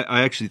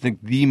 I actually think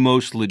the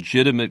most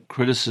legitimate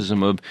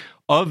criticism of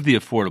the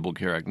Affordable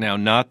Care Act, now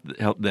not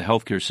the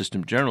healthcare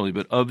system generally,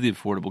 but of the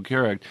Affordable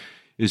Care Act,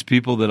 is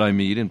people that I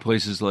meet in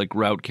places like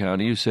Routt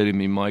County who say to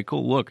me,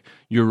 Michael, look,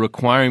 you're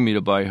requiring me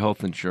to buy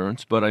health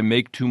insurance, but I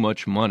make too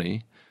much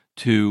money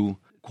to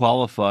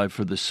qualify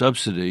for the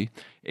subsidy,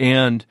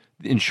 and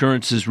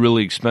insurance is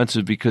really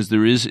expensive because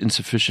there is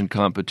insufficient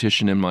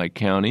competition in my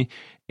county,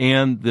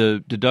 and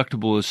the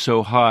deductible is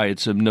so high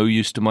it's of no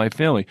use to my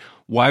family.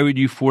 Why would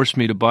you force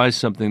me to buy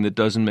something that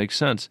doesn't make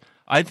sense?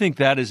 I think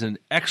that is an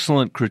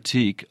excellent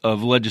critique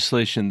of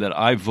legislation that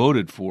I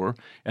voted for,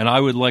 and I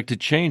would like to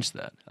change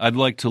that. I'd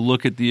like to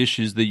look at the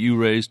issues that you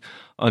raised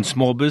on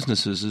small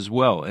businesses as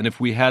well. And if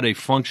we had a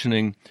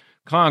functioning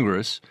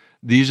Congress,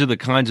 these are the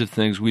kinds of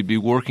things we'd be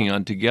working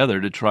on together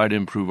to try to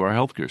improve our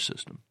healthcare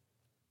system.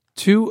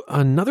 To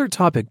another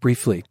topic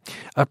briefly,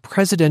 a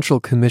presidential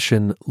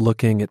commission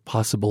looking at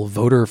possible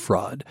voter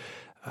fraud.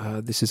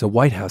 This is a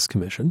White House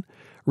commission,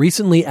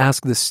 recently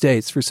asked the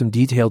states for some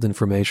detailed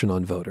information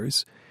on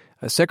voters.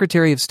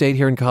 Secretary of State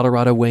here in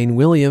Colorado, Wayne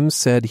Williams,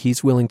 said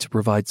he's willing to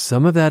provide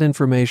some of that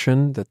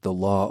information that the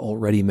law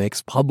already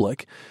makes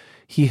public.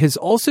 He has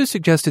also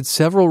suggested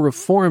several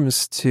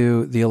reforms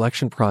to the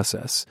election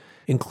process,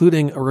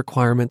 including a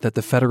requirement that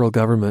the federal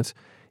government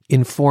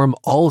inform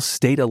all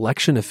state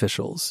election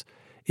officials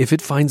if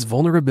it finds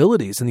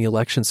vulnerabilities in the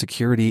election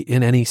security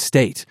in any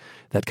state,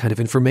 that kind of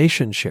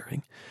information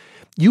sharing.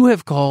 You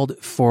have called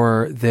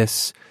for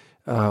this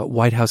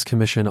White House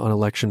Commission on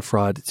Election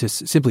Fraud to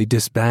simply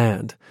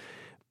disband.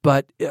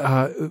 But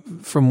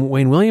from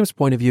Wayne Williams'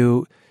 point of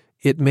view,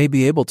 it may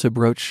be able to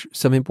broach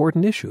some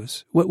important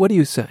issues. What do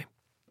you say?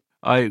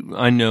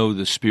 I know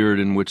the spirit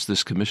in which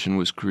this commission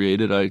was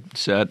created. I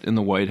sat in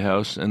the White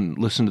House and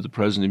listened to the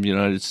President of the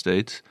United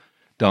States,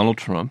 Donald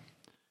Trump,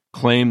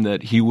 claim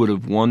that he would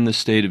have won the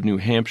state of New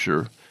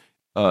Hampshire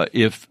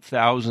if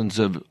thousands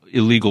of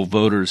illegal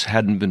voters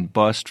hadn't been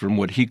bused from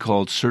what he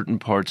called certain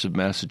parts of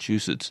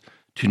Massachusetts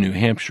to New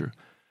Hampshire.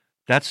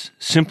 That's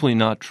simply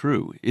not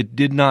true. It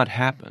did not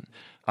happen.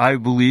 I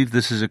believe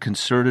this is a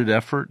concerted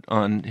effort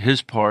on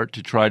his part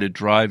to try to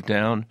drive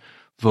down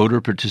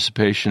voter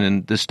participation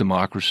in this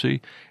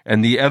democracy.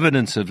 And the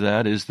evidence of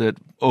that is that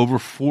over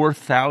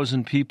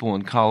 4,000 people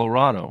in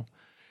Colorado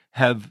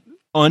have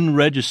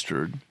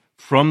unregistered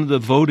from the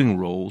voting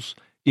rolls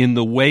in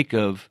the wake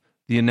of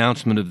the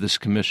announcement of this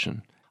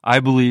commission. I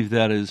believe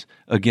that is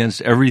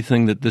against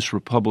everything that this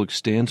republic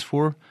stands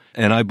for,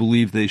 and I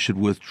believe they should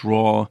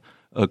withdraw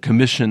a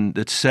commission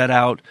that's set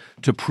out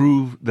to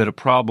prove that a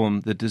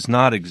problem that does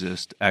not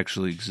exist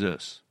actually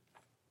exists.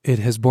 It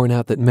has borne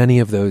out that many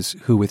of those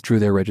who withdrew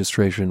their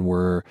registration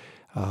were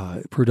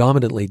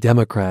predominantly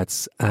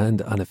Democrats and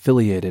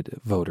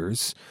unaffiliated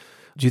voters.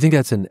 Do you think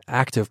that's an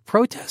act of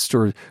protest,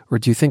 or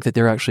do you think that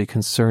they're actually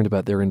concerned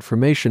about their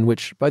information,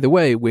 which, by the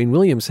way, Wayne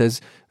Williams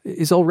says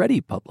is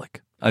already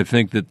public? I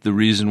think that the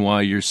reason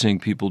why you're seeing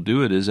people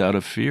do it is out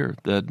of fear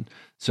that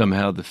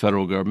somehow the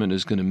federal government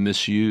is going to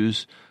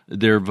misuse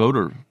their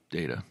voter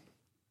data.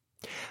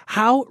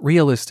 How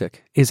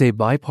realistic is a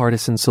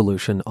bipartisan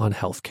solution on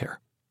health care?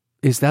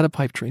 Is that a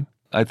pipe dream?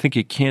 I think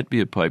it can't be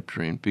a pipe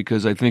dream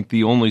because I think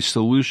the only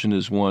solution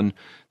is one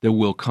that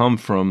will come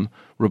from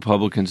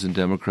Republicans and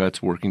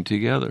Democrats working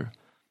together.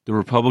 The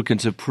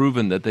Republicans have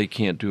proven that they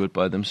can't do it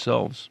by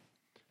themselves.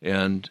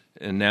 And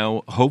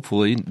now,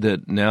 hopefully,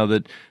 now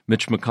that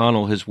Mitch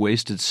McConnell has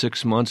wasted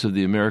 6 months of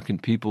the American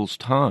people's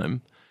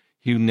time,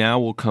 he now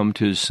will come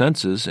to his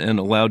senses and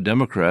allow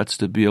Democrats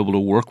to be able to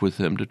work with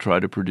him to try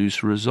to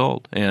produce a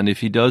result. And if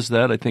he does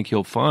that, I think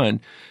he'll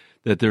find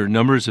that there are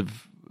numbers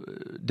of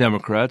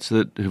Democrats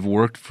that have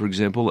worked, for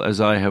example,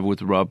 as I have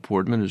with Rob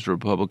Portman, who's a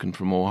Republican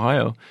from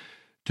Ohio,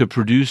 to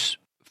produce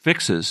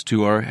fixes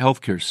to our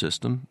healthcare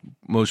system,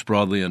 most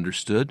broadly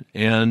understood,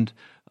 and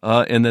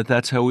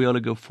that's how we ought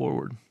to go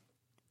forward.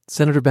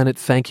 Senator Bennet,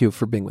 thank you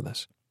for being with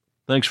us.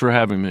 Thanks for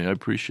having me. I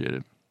appreciate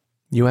it.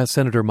 U.S.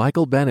 Senator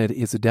Michael Bennet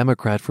is a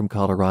Democrat from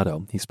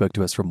Colorado. He spoke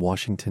to us from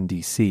Washington,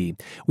 D.C.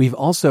 We've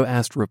also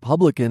asked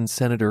Republican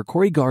Senator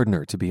Cory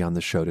Gardner to be on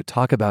the show to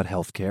talk about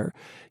health care.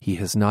 He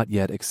has not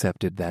yet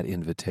accepted that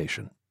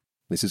invitation.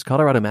 This is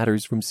Colorado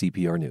Matters from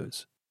CPR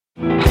News.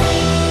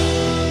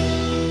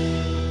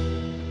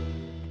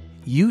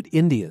 Ute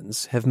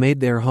Indians have made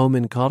their home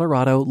in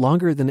Colorado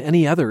longer than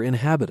any other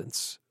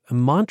inhabitants. A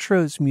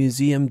Montrose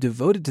museum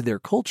devoted to their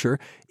culture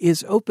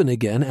is open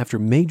again after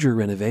major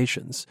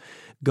renovations.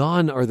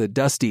 Gone are the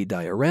dusty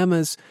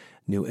dioramas.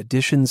 New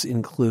additions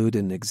include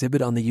an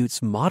exhibit on the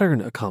Utes'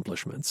 modern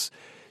accomplishments.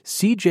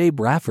 C.J.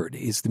 Brafford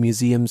is the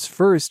museum's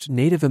first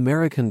Native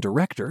American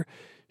director.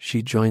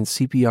 She joins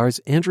CPR's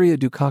Andrea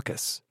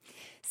Dukakis.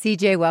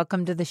 C.J.,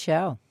 welcome to the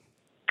show.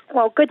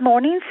 Well, good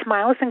morning,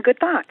 smiles, and good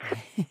thoughts.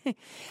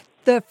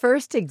 The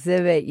first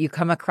exhibit you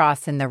come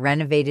across in the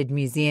renovated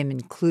museum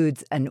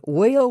includes an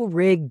oil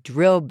rig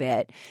drill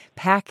bit,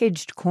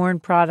 packaged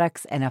corn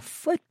products, and a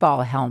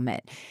football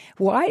helmet.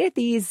 Why are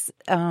these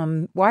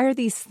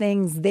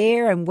things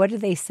there, and what do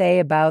they say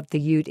about the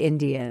Ute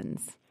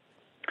Indians?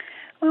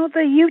 Well,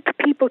 the Ute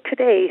people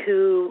today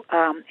who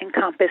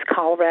encompass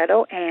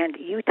Colorado and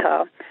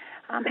Utah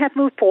have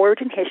moved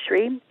forward in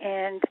history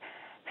and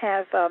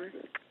have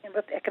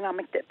with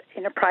economic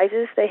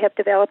enterprises they have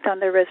developed on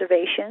their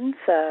reservations.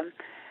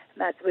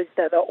 That was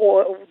the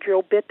oil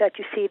drill bit that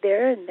you see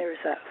there, and there's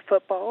a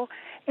football.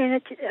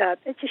 And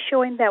it's just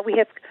showing that we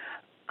have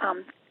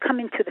come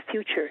into the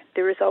future.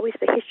 There is always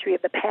the history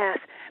of the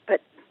past,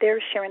 but they're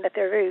sharing that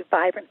they're very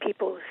vibrant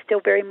people, still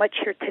very much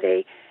here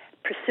today,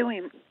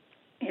 pursuing,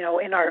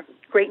 in our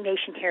great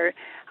nation here,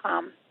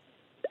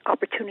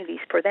 opportunities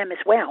for them as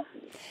well.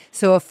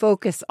 So a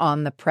focus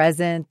on the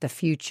present, the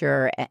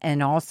future,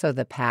 and also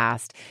the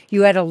past.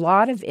 You had a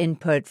lot of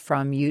input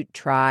from Ute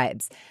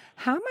tribes.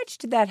 How much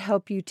did that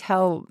help you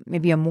tell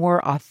maybe a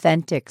more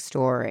authentic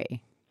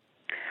story?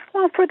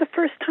 Well, for the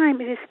first time,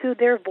 it is through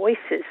their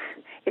voices.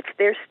 It's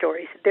their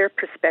stories, their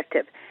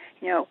perspective.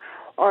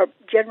 Our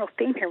general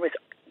theme here was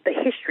the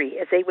history,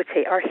 as they would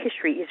say, our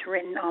history is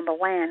written on the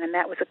land, and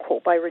that was a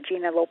quote by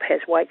Regina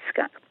Lopez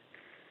Whiteskunk.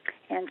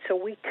 And so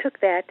we took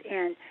that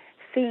and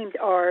themed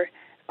our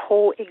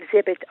whole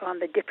exhibit on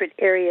the different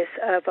areas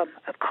of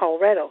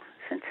Colorado,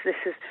 since this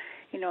is,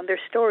 their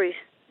stories,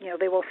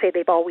 they will say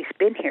they've always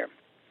been here,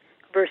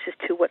 versus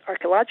to what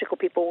archaeological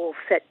people will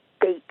set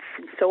dates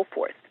and so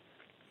forth.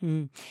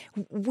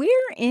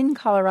 Where in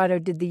Colorado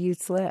did the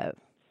Utes live?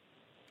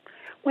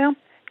 Well,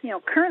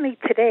 currently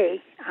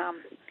today,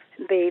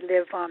 they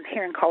live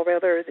here in Colorado.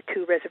 There are the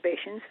two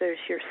reservations. There's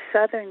your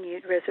Southern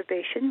Ute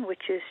Reservation,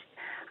 which is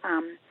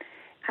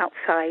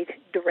outside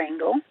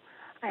Durango,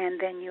 and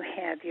then you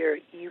have your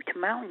Ute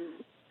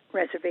Mountain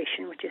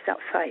Reservation, which is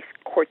outside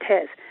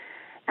Cortez.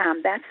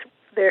 That's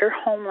their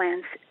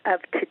homelands of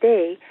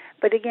today.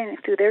 But again,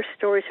 through their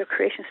stories or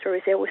creation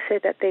stories, they always say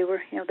that they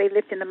were, they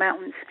lived in the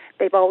mountains.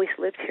 They've always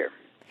lived here.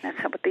 That's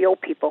how with the old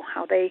people,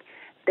 how they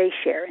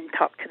share and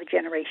talk to the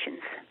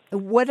generations.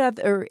 What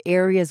other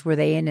areas were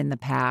they in the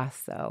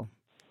past, though?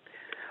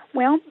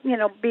 Well,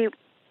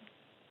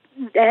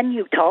 and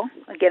Utah.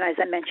 Again, as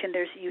I mentioned,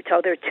 there's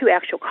Utah. There are two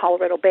actual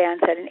Colorado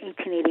bands that in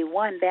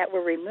 1881 that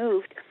were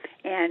removed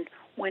and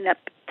went up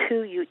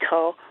to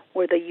Utah,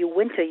 where the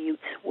Uinta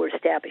Utes were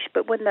established.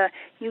 But when the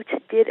Utes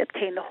did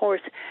obtain the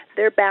horse,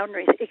 their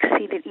boundaries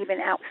exceeded even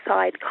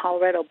outside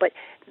Colorado. But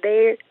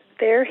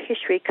their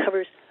history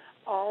covers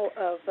all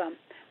of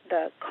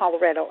the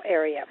Colorado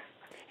area,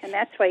 and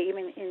that's why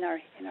even in our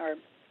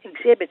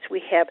exhibits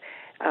we have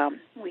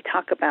we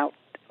talk about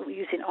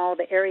using all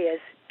the areas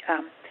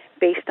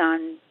based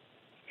on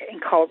in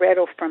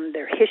Colorado, from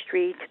their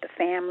history to the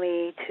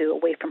family to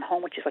away from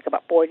home, which is like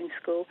about boarding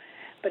school.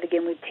 But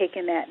again, we've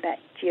taken that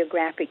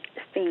geographic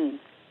theme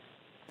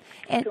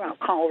throughout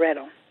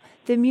Colorado.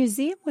 The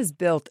museum was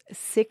built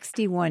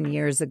 61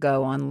 years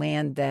ago on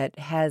land that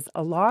has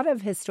a lot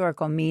of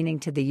historical meaning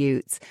to the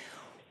Utes.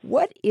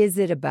 What is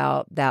it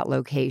about that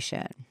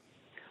location?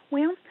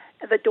 Well,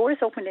 the doors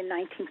opened in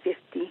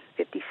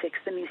 1956,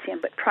 the museum,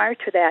 but prior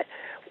to that,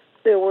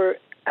 there were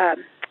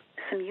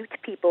some Ute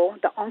people,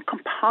 the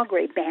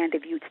Uncompahgre band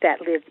of Utes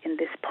that lived in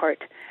this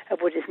part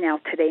of what is now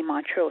today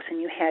Montrose.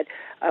 And you had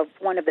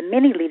one of the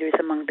many leaders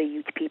among the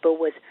Ute people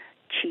was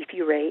Chief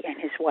Ouray and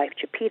his wife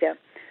Chipeta,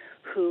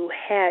 who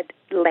had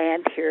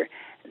land here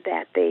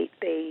that they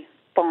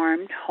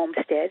farmed,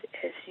 homestead,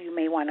 as you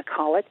may want to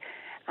call it.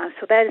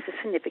 So that is the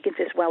significance,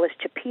 as well as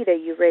Chipeta,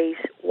 Ouray's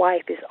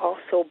wife, is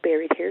also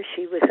buried here.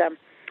 She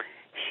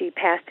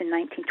passed in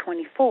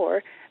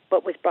 1924,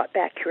 but was brought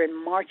back here in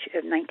March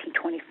of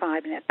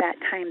 1925, and at that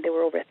time there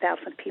were over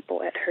 1,000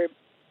 people at her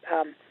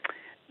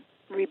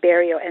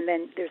reburial. And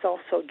then there's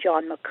also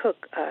John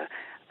McCook,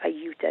 a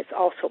Ute, that's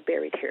also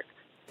buried here.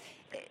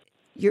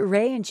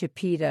 Ouray and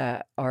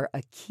Chipeta are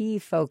a key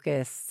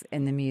focus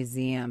in the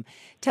museum.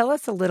 Tell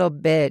us a little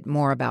bit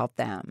more about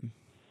them.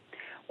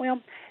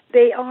 Well,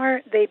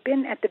 they've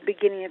been at the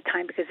beginning of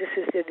time, because this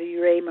is the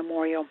Ouray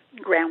Memorial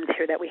grounds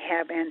here that we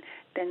have, and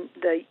then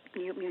the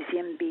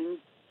museum being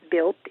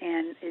built,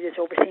 and it is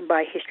overseen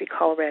by History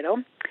Colorado.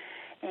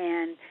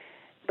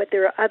 But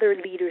there are other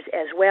leaders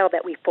as well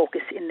that we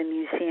focus in the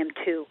museum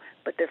too.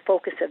 But the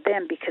focus of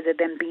them, because of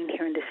them being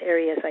here in this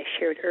area, as I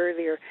shared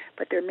earlier.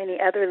 But there are many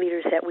other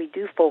leaders that we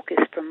do focus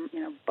from,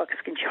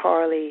 Buckskin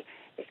Charlie,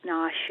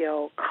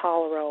 Ignacio,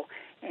 Colorado,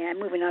 and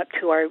moving up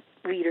to our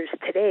leaders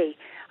today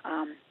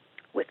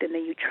within the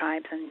Ute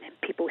tribes and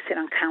people who sit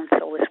on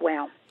council as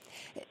well.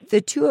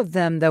 The two of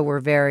them, though, were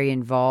very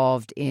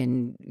involved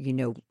in,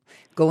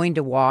 going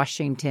to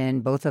Washington.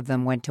 Both of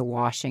them went to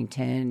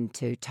Washington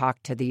to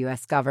talk to the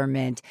U.S.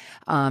 government.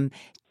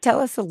 Tell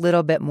us a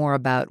little bit more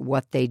about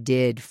what they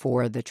did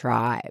for the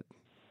tribe.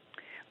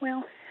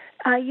 Well,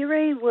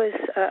 Ouray was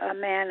a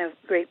man of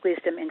great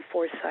wisdom and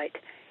foresight.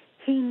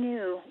 He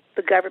knew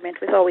the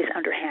government was always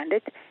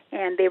underhanded,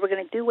 and they were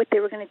going to do what they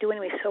were going to do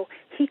anyway. So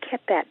he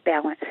kept that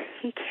balance.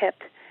 He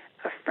kept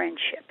a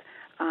friendship.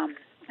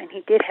 And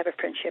he did have a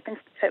friendship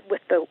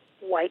with the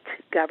white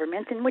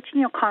government, in which,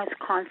 caused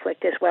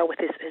conflict as well with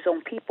his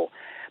own people.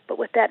 But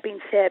with that being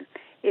said,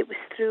 it was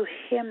through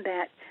him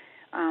that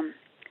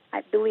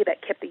I believe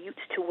that kept the Utes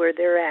to where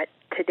they're at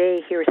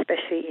today here,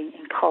 especially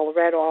in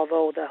Colorado,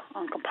 although the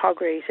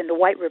Uncompahgres and the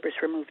White Rivers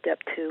were moved up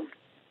to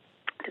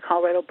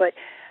Colorado. But,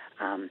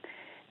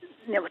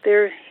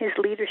 his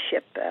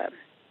leadership,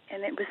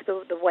 and it was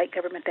the white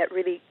government that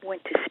really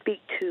went to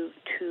speak to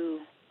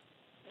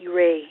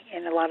Ouray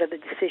in a lot of the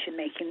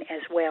decision-making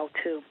as well,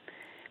 too.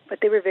 but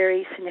they were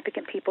very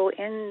significant people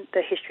in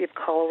the history of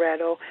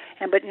Colorado.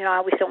 But I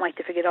always don't like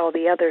to forget all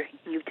the other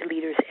Ute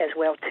leaders as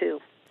well,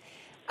 too.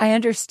 I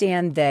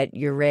understand that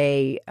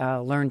Ouray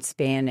learned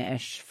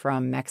Spanish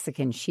from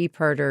Mexican sheep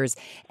herders,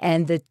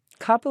 and the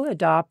couple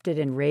adopted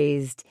and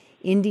raised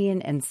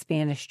Indian and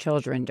Spanish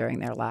children during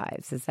their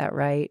lives. Is that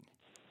right?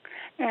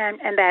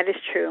 And that is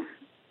true.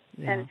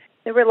 Yeah. And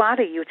there were a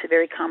lot of Utes,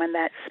 very common,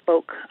 that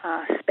spoke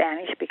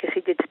Spanish, because he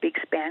did speak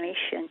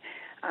Spanish and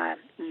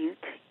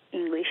Ute,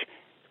 English,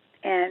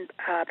 and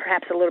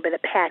perhaps a little bit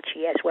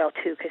Apache as well,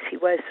 too, because he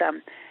was,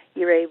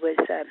 Ouray was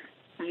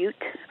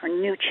Ute, or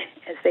Nooch,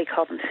 as they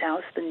call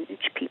themselves, the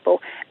Nooch people,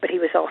 but he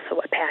was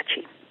also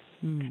Apache.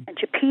 And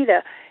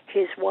Chipeta,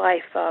 his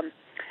wife,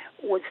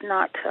 was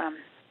not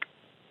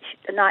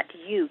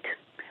Ute,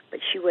 but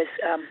she was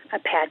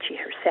Apache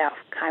herself,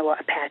 Kiowa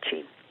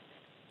Apache.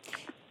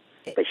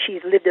 But she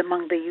lived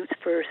among the Utes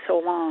for so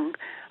long,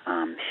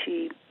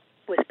 she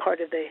was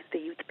part of the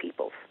Ute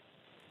peoples.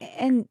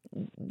 And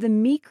the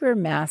Meeker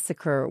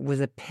Massacre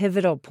was a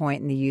pivotal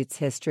point in the Utes'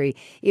 history.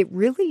 It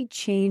really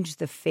changed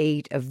the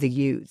fate of the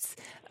Utes.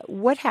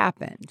 What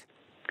happened?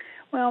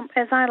 Well,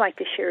 as I like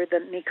to share the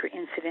Meeker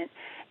incident,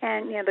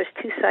 and there's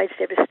two sides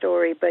to every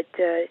story, but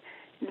the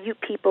Ute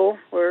people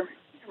were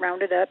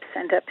rounded up,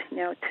 sent up,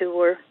 to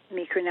where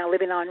Meeker now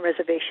living on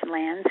reservation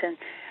lands,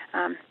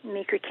 and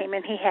Meeker came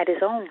in. He had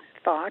his own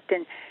thought,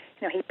 and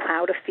he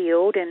plowed a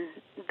field, and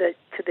to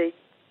the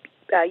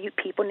Ute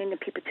people and Indian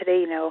people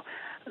today,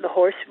 the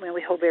horse,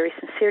 we hold very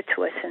sincere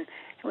to us, and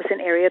it was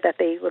an area that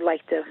they would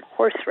like to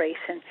horse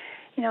race, and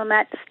and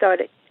that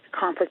started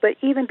conflict. But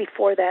even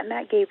before that, and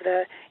that gave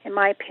in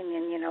my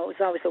opinion, it was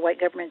always the white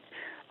government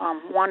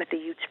wanted the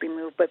Utes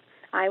removed, but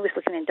I was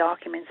looking in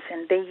documents,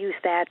 and they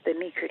used the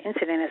Meeker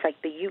incident, as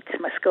like the Utes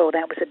must go.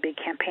 That was a big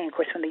campaign, of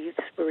course, when the Utes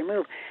were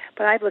removed.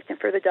 But I've looked in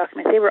further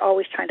documents. They were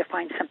always trying to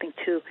find something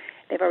too.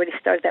 They've already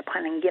started that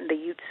plan on getting the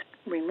Utes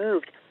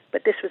removed.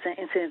 But this was an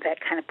incident that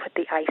kind of put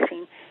the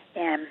icing,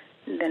 and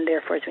then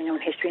therefore, as we know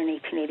in history, in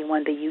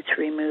 1881, the Utes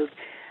were removed.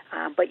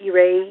 But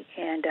Ouray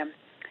and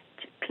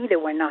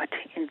Chipeta were not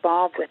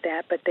involved with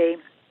that, but they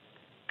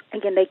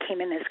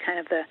came in as kind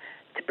of to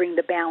bring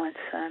the balance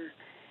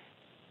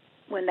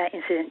when that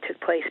incident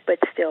took place, but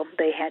still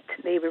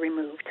they were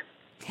removed.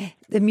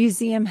 The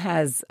museum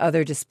has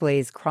other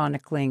displays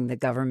chronicling the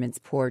government's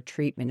poor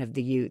treatment of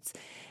the Utes.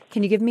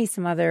 Can you give me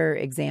some other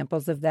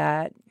examples of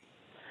that?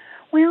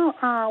 Well,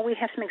 we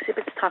have some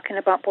exhibits talking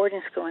about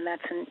boarding school, and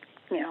that's a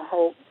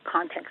whole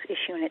context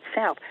issue in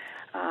itself.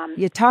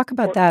 You talk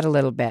about that a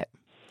little bit.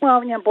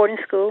 Well, boarding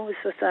school was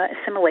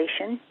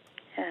assimilation,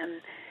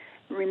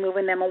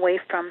 removing them away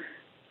from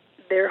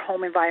their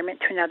home environment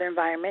to another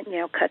environment.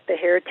 Cut the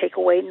hair, take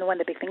away, and one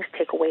of the big things,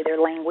 take away their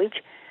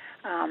language,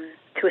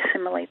 to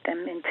assimilate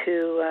them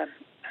into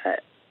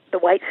the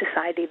white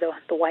society,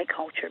 the white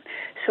culture.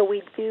 So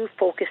we do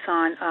focus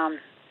on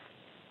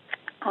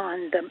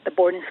the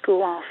boarding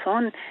school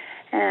also,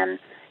 and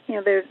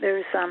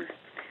there's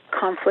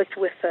conflict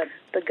with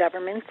the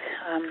government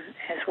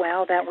as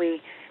well that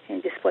we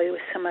display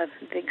with some of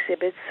the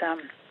exhibits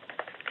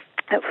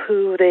of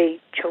who they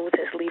chose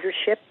as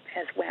leadership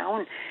as well.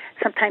 And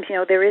sometimes,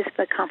 there is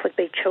the conflict.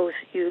 They chose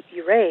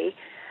Ouray,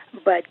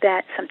 but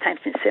that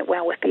sometimes didn't sit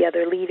well with the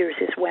other leaders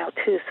as well,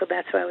 too. So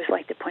that's why I always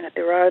like to point out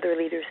there are other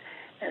leaders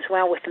as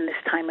well within this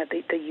time of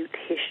the Ute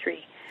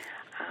history.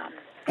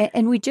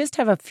 And we just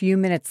have a few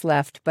minutes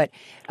left, but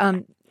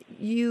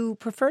you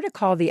prefer to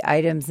call the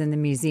items in the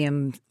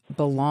museum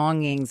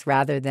belongings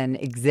rather than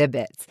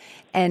exhibits.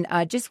 And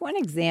just one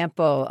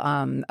example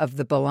of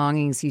the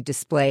belongings you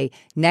display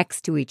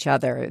next to each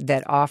other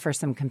that offer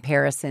some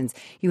comparisons.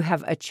 You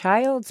have a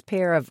child's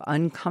pair of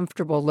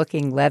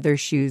uncomfortable-looking leather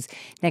shoes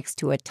next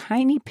to a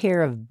tiny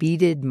pair of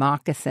beaded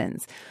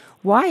moccasins.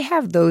 Why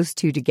have those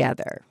two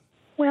together?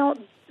 Well,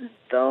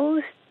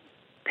 those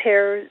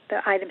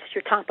the items that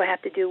you're talking about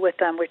have to do with,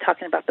 we're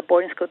talking about the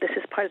boarding school. This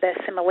is part of that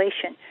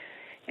assimilation.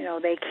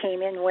 They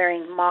came in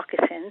wearing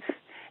moccasins,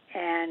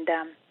 and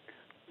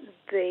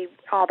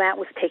all that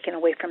was taken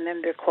away from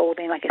them, their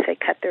clothing, like I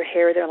said, cut their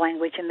hair, their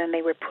language, and then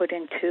they were put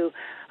into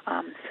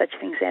such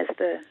things as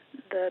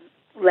the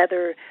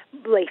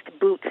leather-laced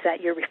boots that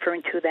you're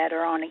referring to that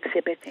are on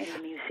exhibit in the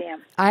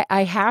museum.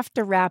 I have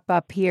to wrap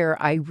up here.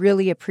 I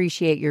really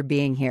appreciate your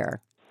being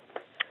here.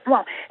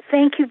 Well,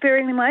 thank you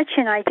very much,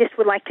 and I just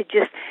would like to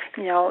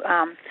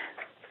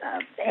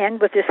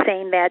end with just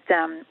saying that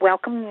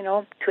welcome,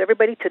 to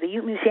everybody to the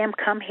Ute Museum.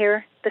 Come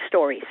hear the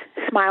stories,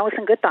 smiles,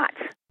 and good thoughts.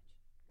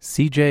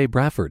 C.J.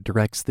 Bradford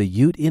directs the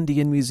Ute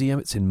Indian Museum.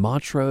 It's in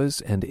Montrose,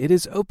 and it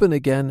is open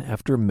again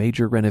after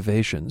major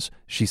renovations.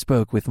 She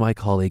spoke with my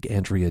colleague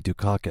Andrea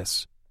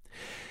Dukakis.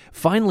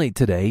 Finally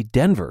today,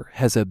 Denver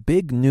has a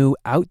big new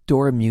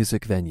outdoor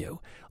music venue.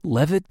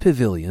 Levitt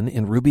Pavilion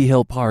in Ruby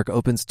Hill Park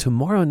opens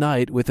tomorrow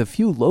night with a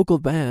few local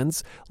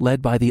bands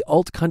led by the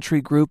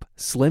alt-country group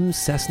Slim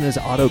Cessna's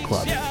Auto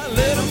Club. Yeah,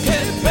 little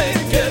kid,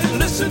 big kid,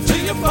 listen to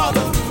your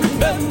father.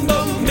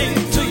 Remember me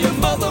to your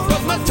mother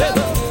of my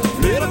tether.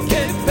 Little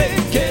kid, big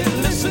kid,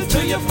 listen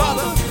to your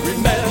father.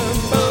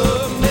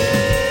 Remember me.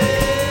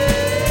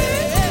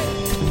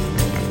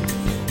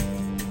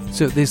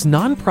 So this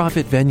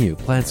nonprofit venue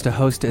plans to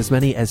host as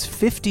many as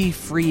 50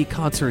 free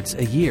concerts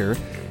a year,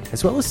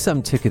 as well as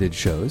some ticketed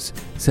shows,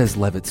 says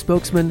Levitt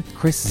spokesman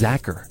Chris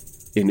Zacher.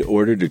 In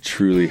order to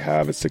truly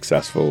have a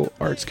successful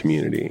arts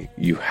community,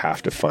 you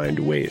have to find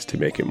ways to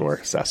make it more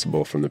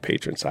accessible from the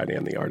patron side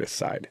and the artist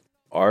side.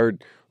 Our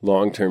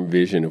long-term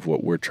vision of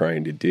what we're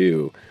trying to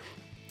do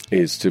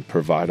is to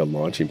provide a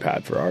launching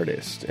pad for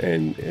artists.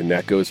 And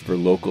that goes for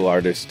local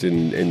artists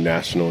and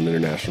national and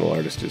international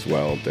artists as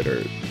well that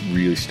are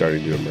really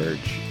starting to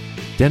emerge.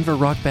 Denver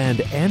rock band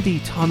Andy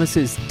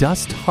Thomas's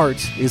Dust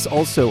Heart is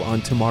also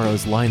on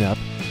tomorrow's lineup.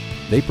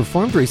 They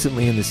performed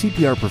recently in the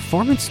CPR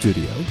Performance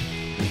Studio.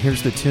 And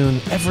here's the tune,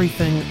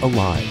 Everything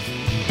Alive.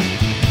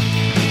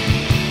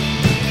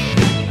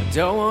 I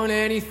don't want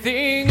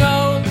anything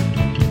old.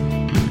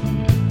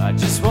 I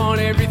just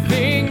want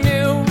everything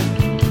new.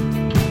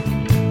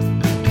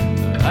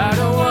 I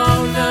don't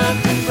want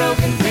nothing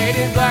broken,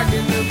 painted black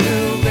and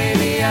blue.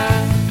 Baby,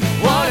 I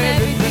want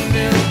everything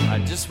new. I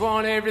just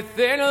want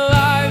everything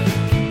alive.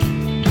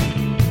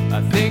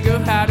 I think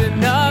I've had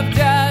enough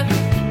death.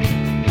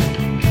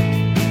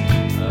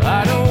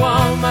 I don't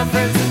want my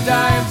friends to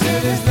die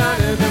until there's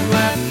none of them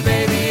left.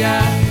 Baby,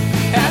 I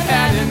have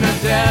had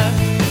enough death.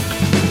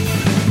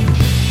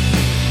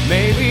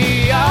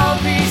 Maybe I'll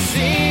be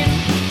seen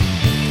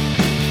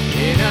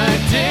in a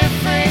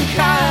different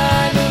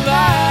kind of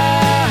light.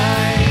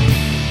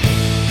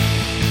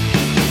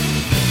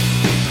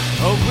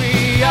 Hope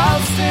we all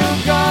still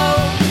go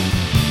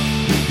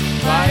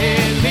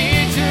quietly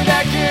to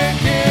that good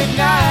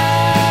night.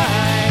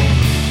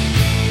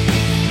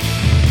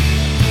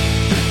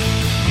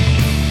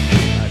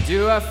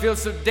 Do I feel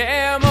so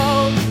damn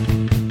old?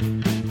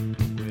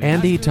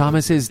 Andy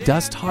Thomas's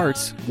Dust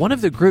Hearts, one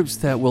of the groups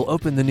that will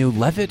open the new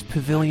Levitt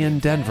Pavilion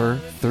Denver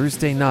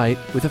Thursday night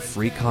with a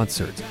free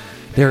concert.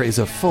 There is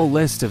a full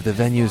list of the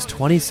venue's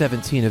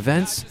 2017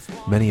 events,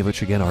 many of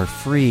which again are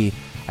free,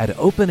 at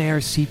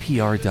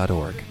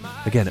openaircpr.org.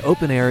 Again,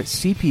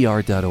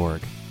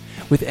 openaircpr.org.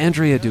 With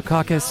Andrea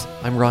Dukakis,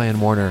 I'm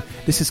Ryan Warner.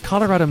 This is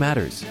Colorado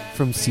Matters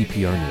from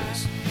CPR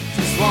News.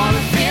 Just wanna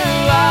feel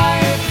alive.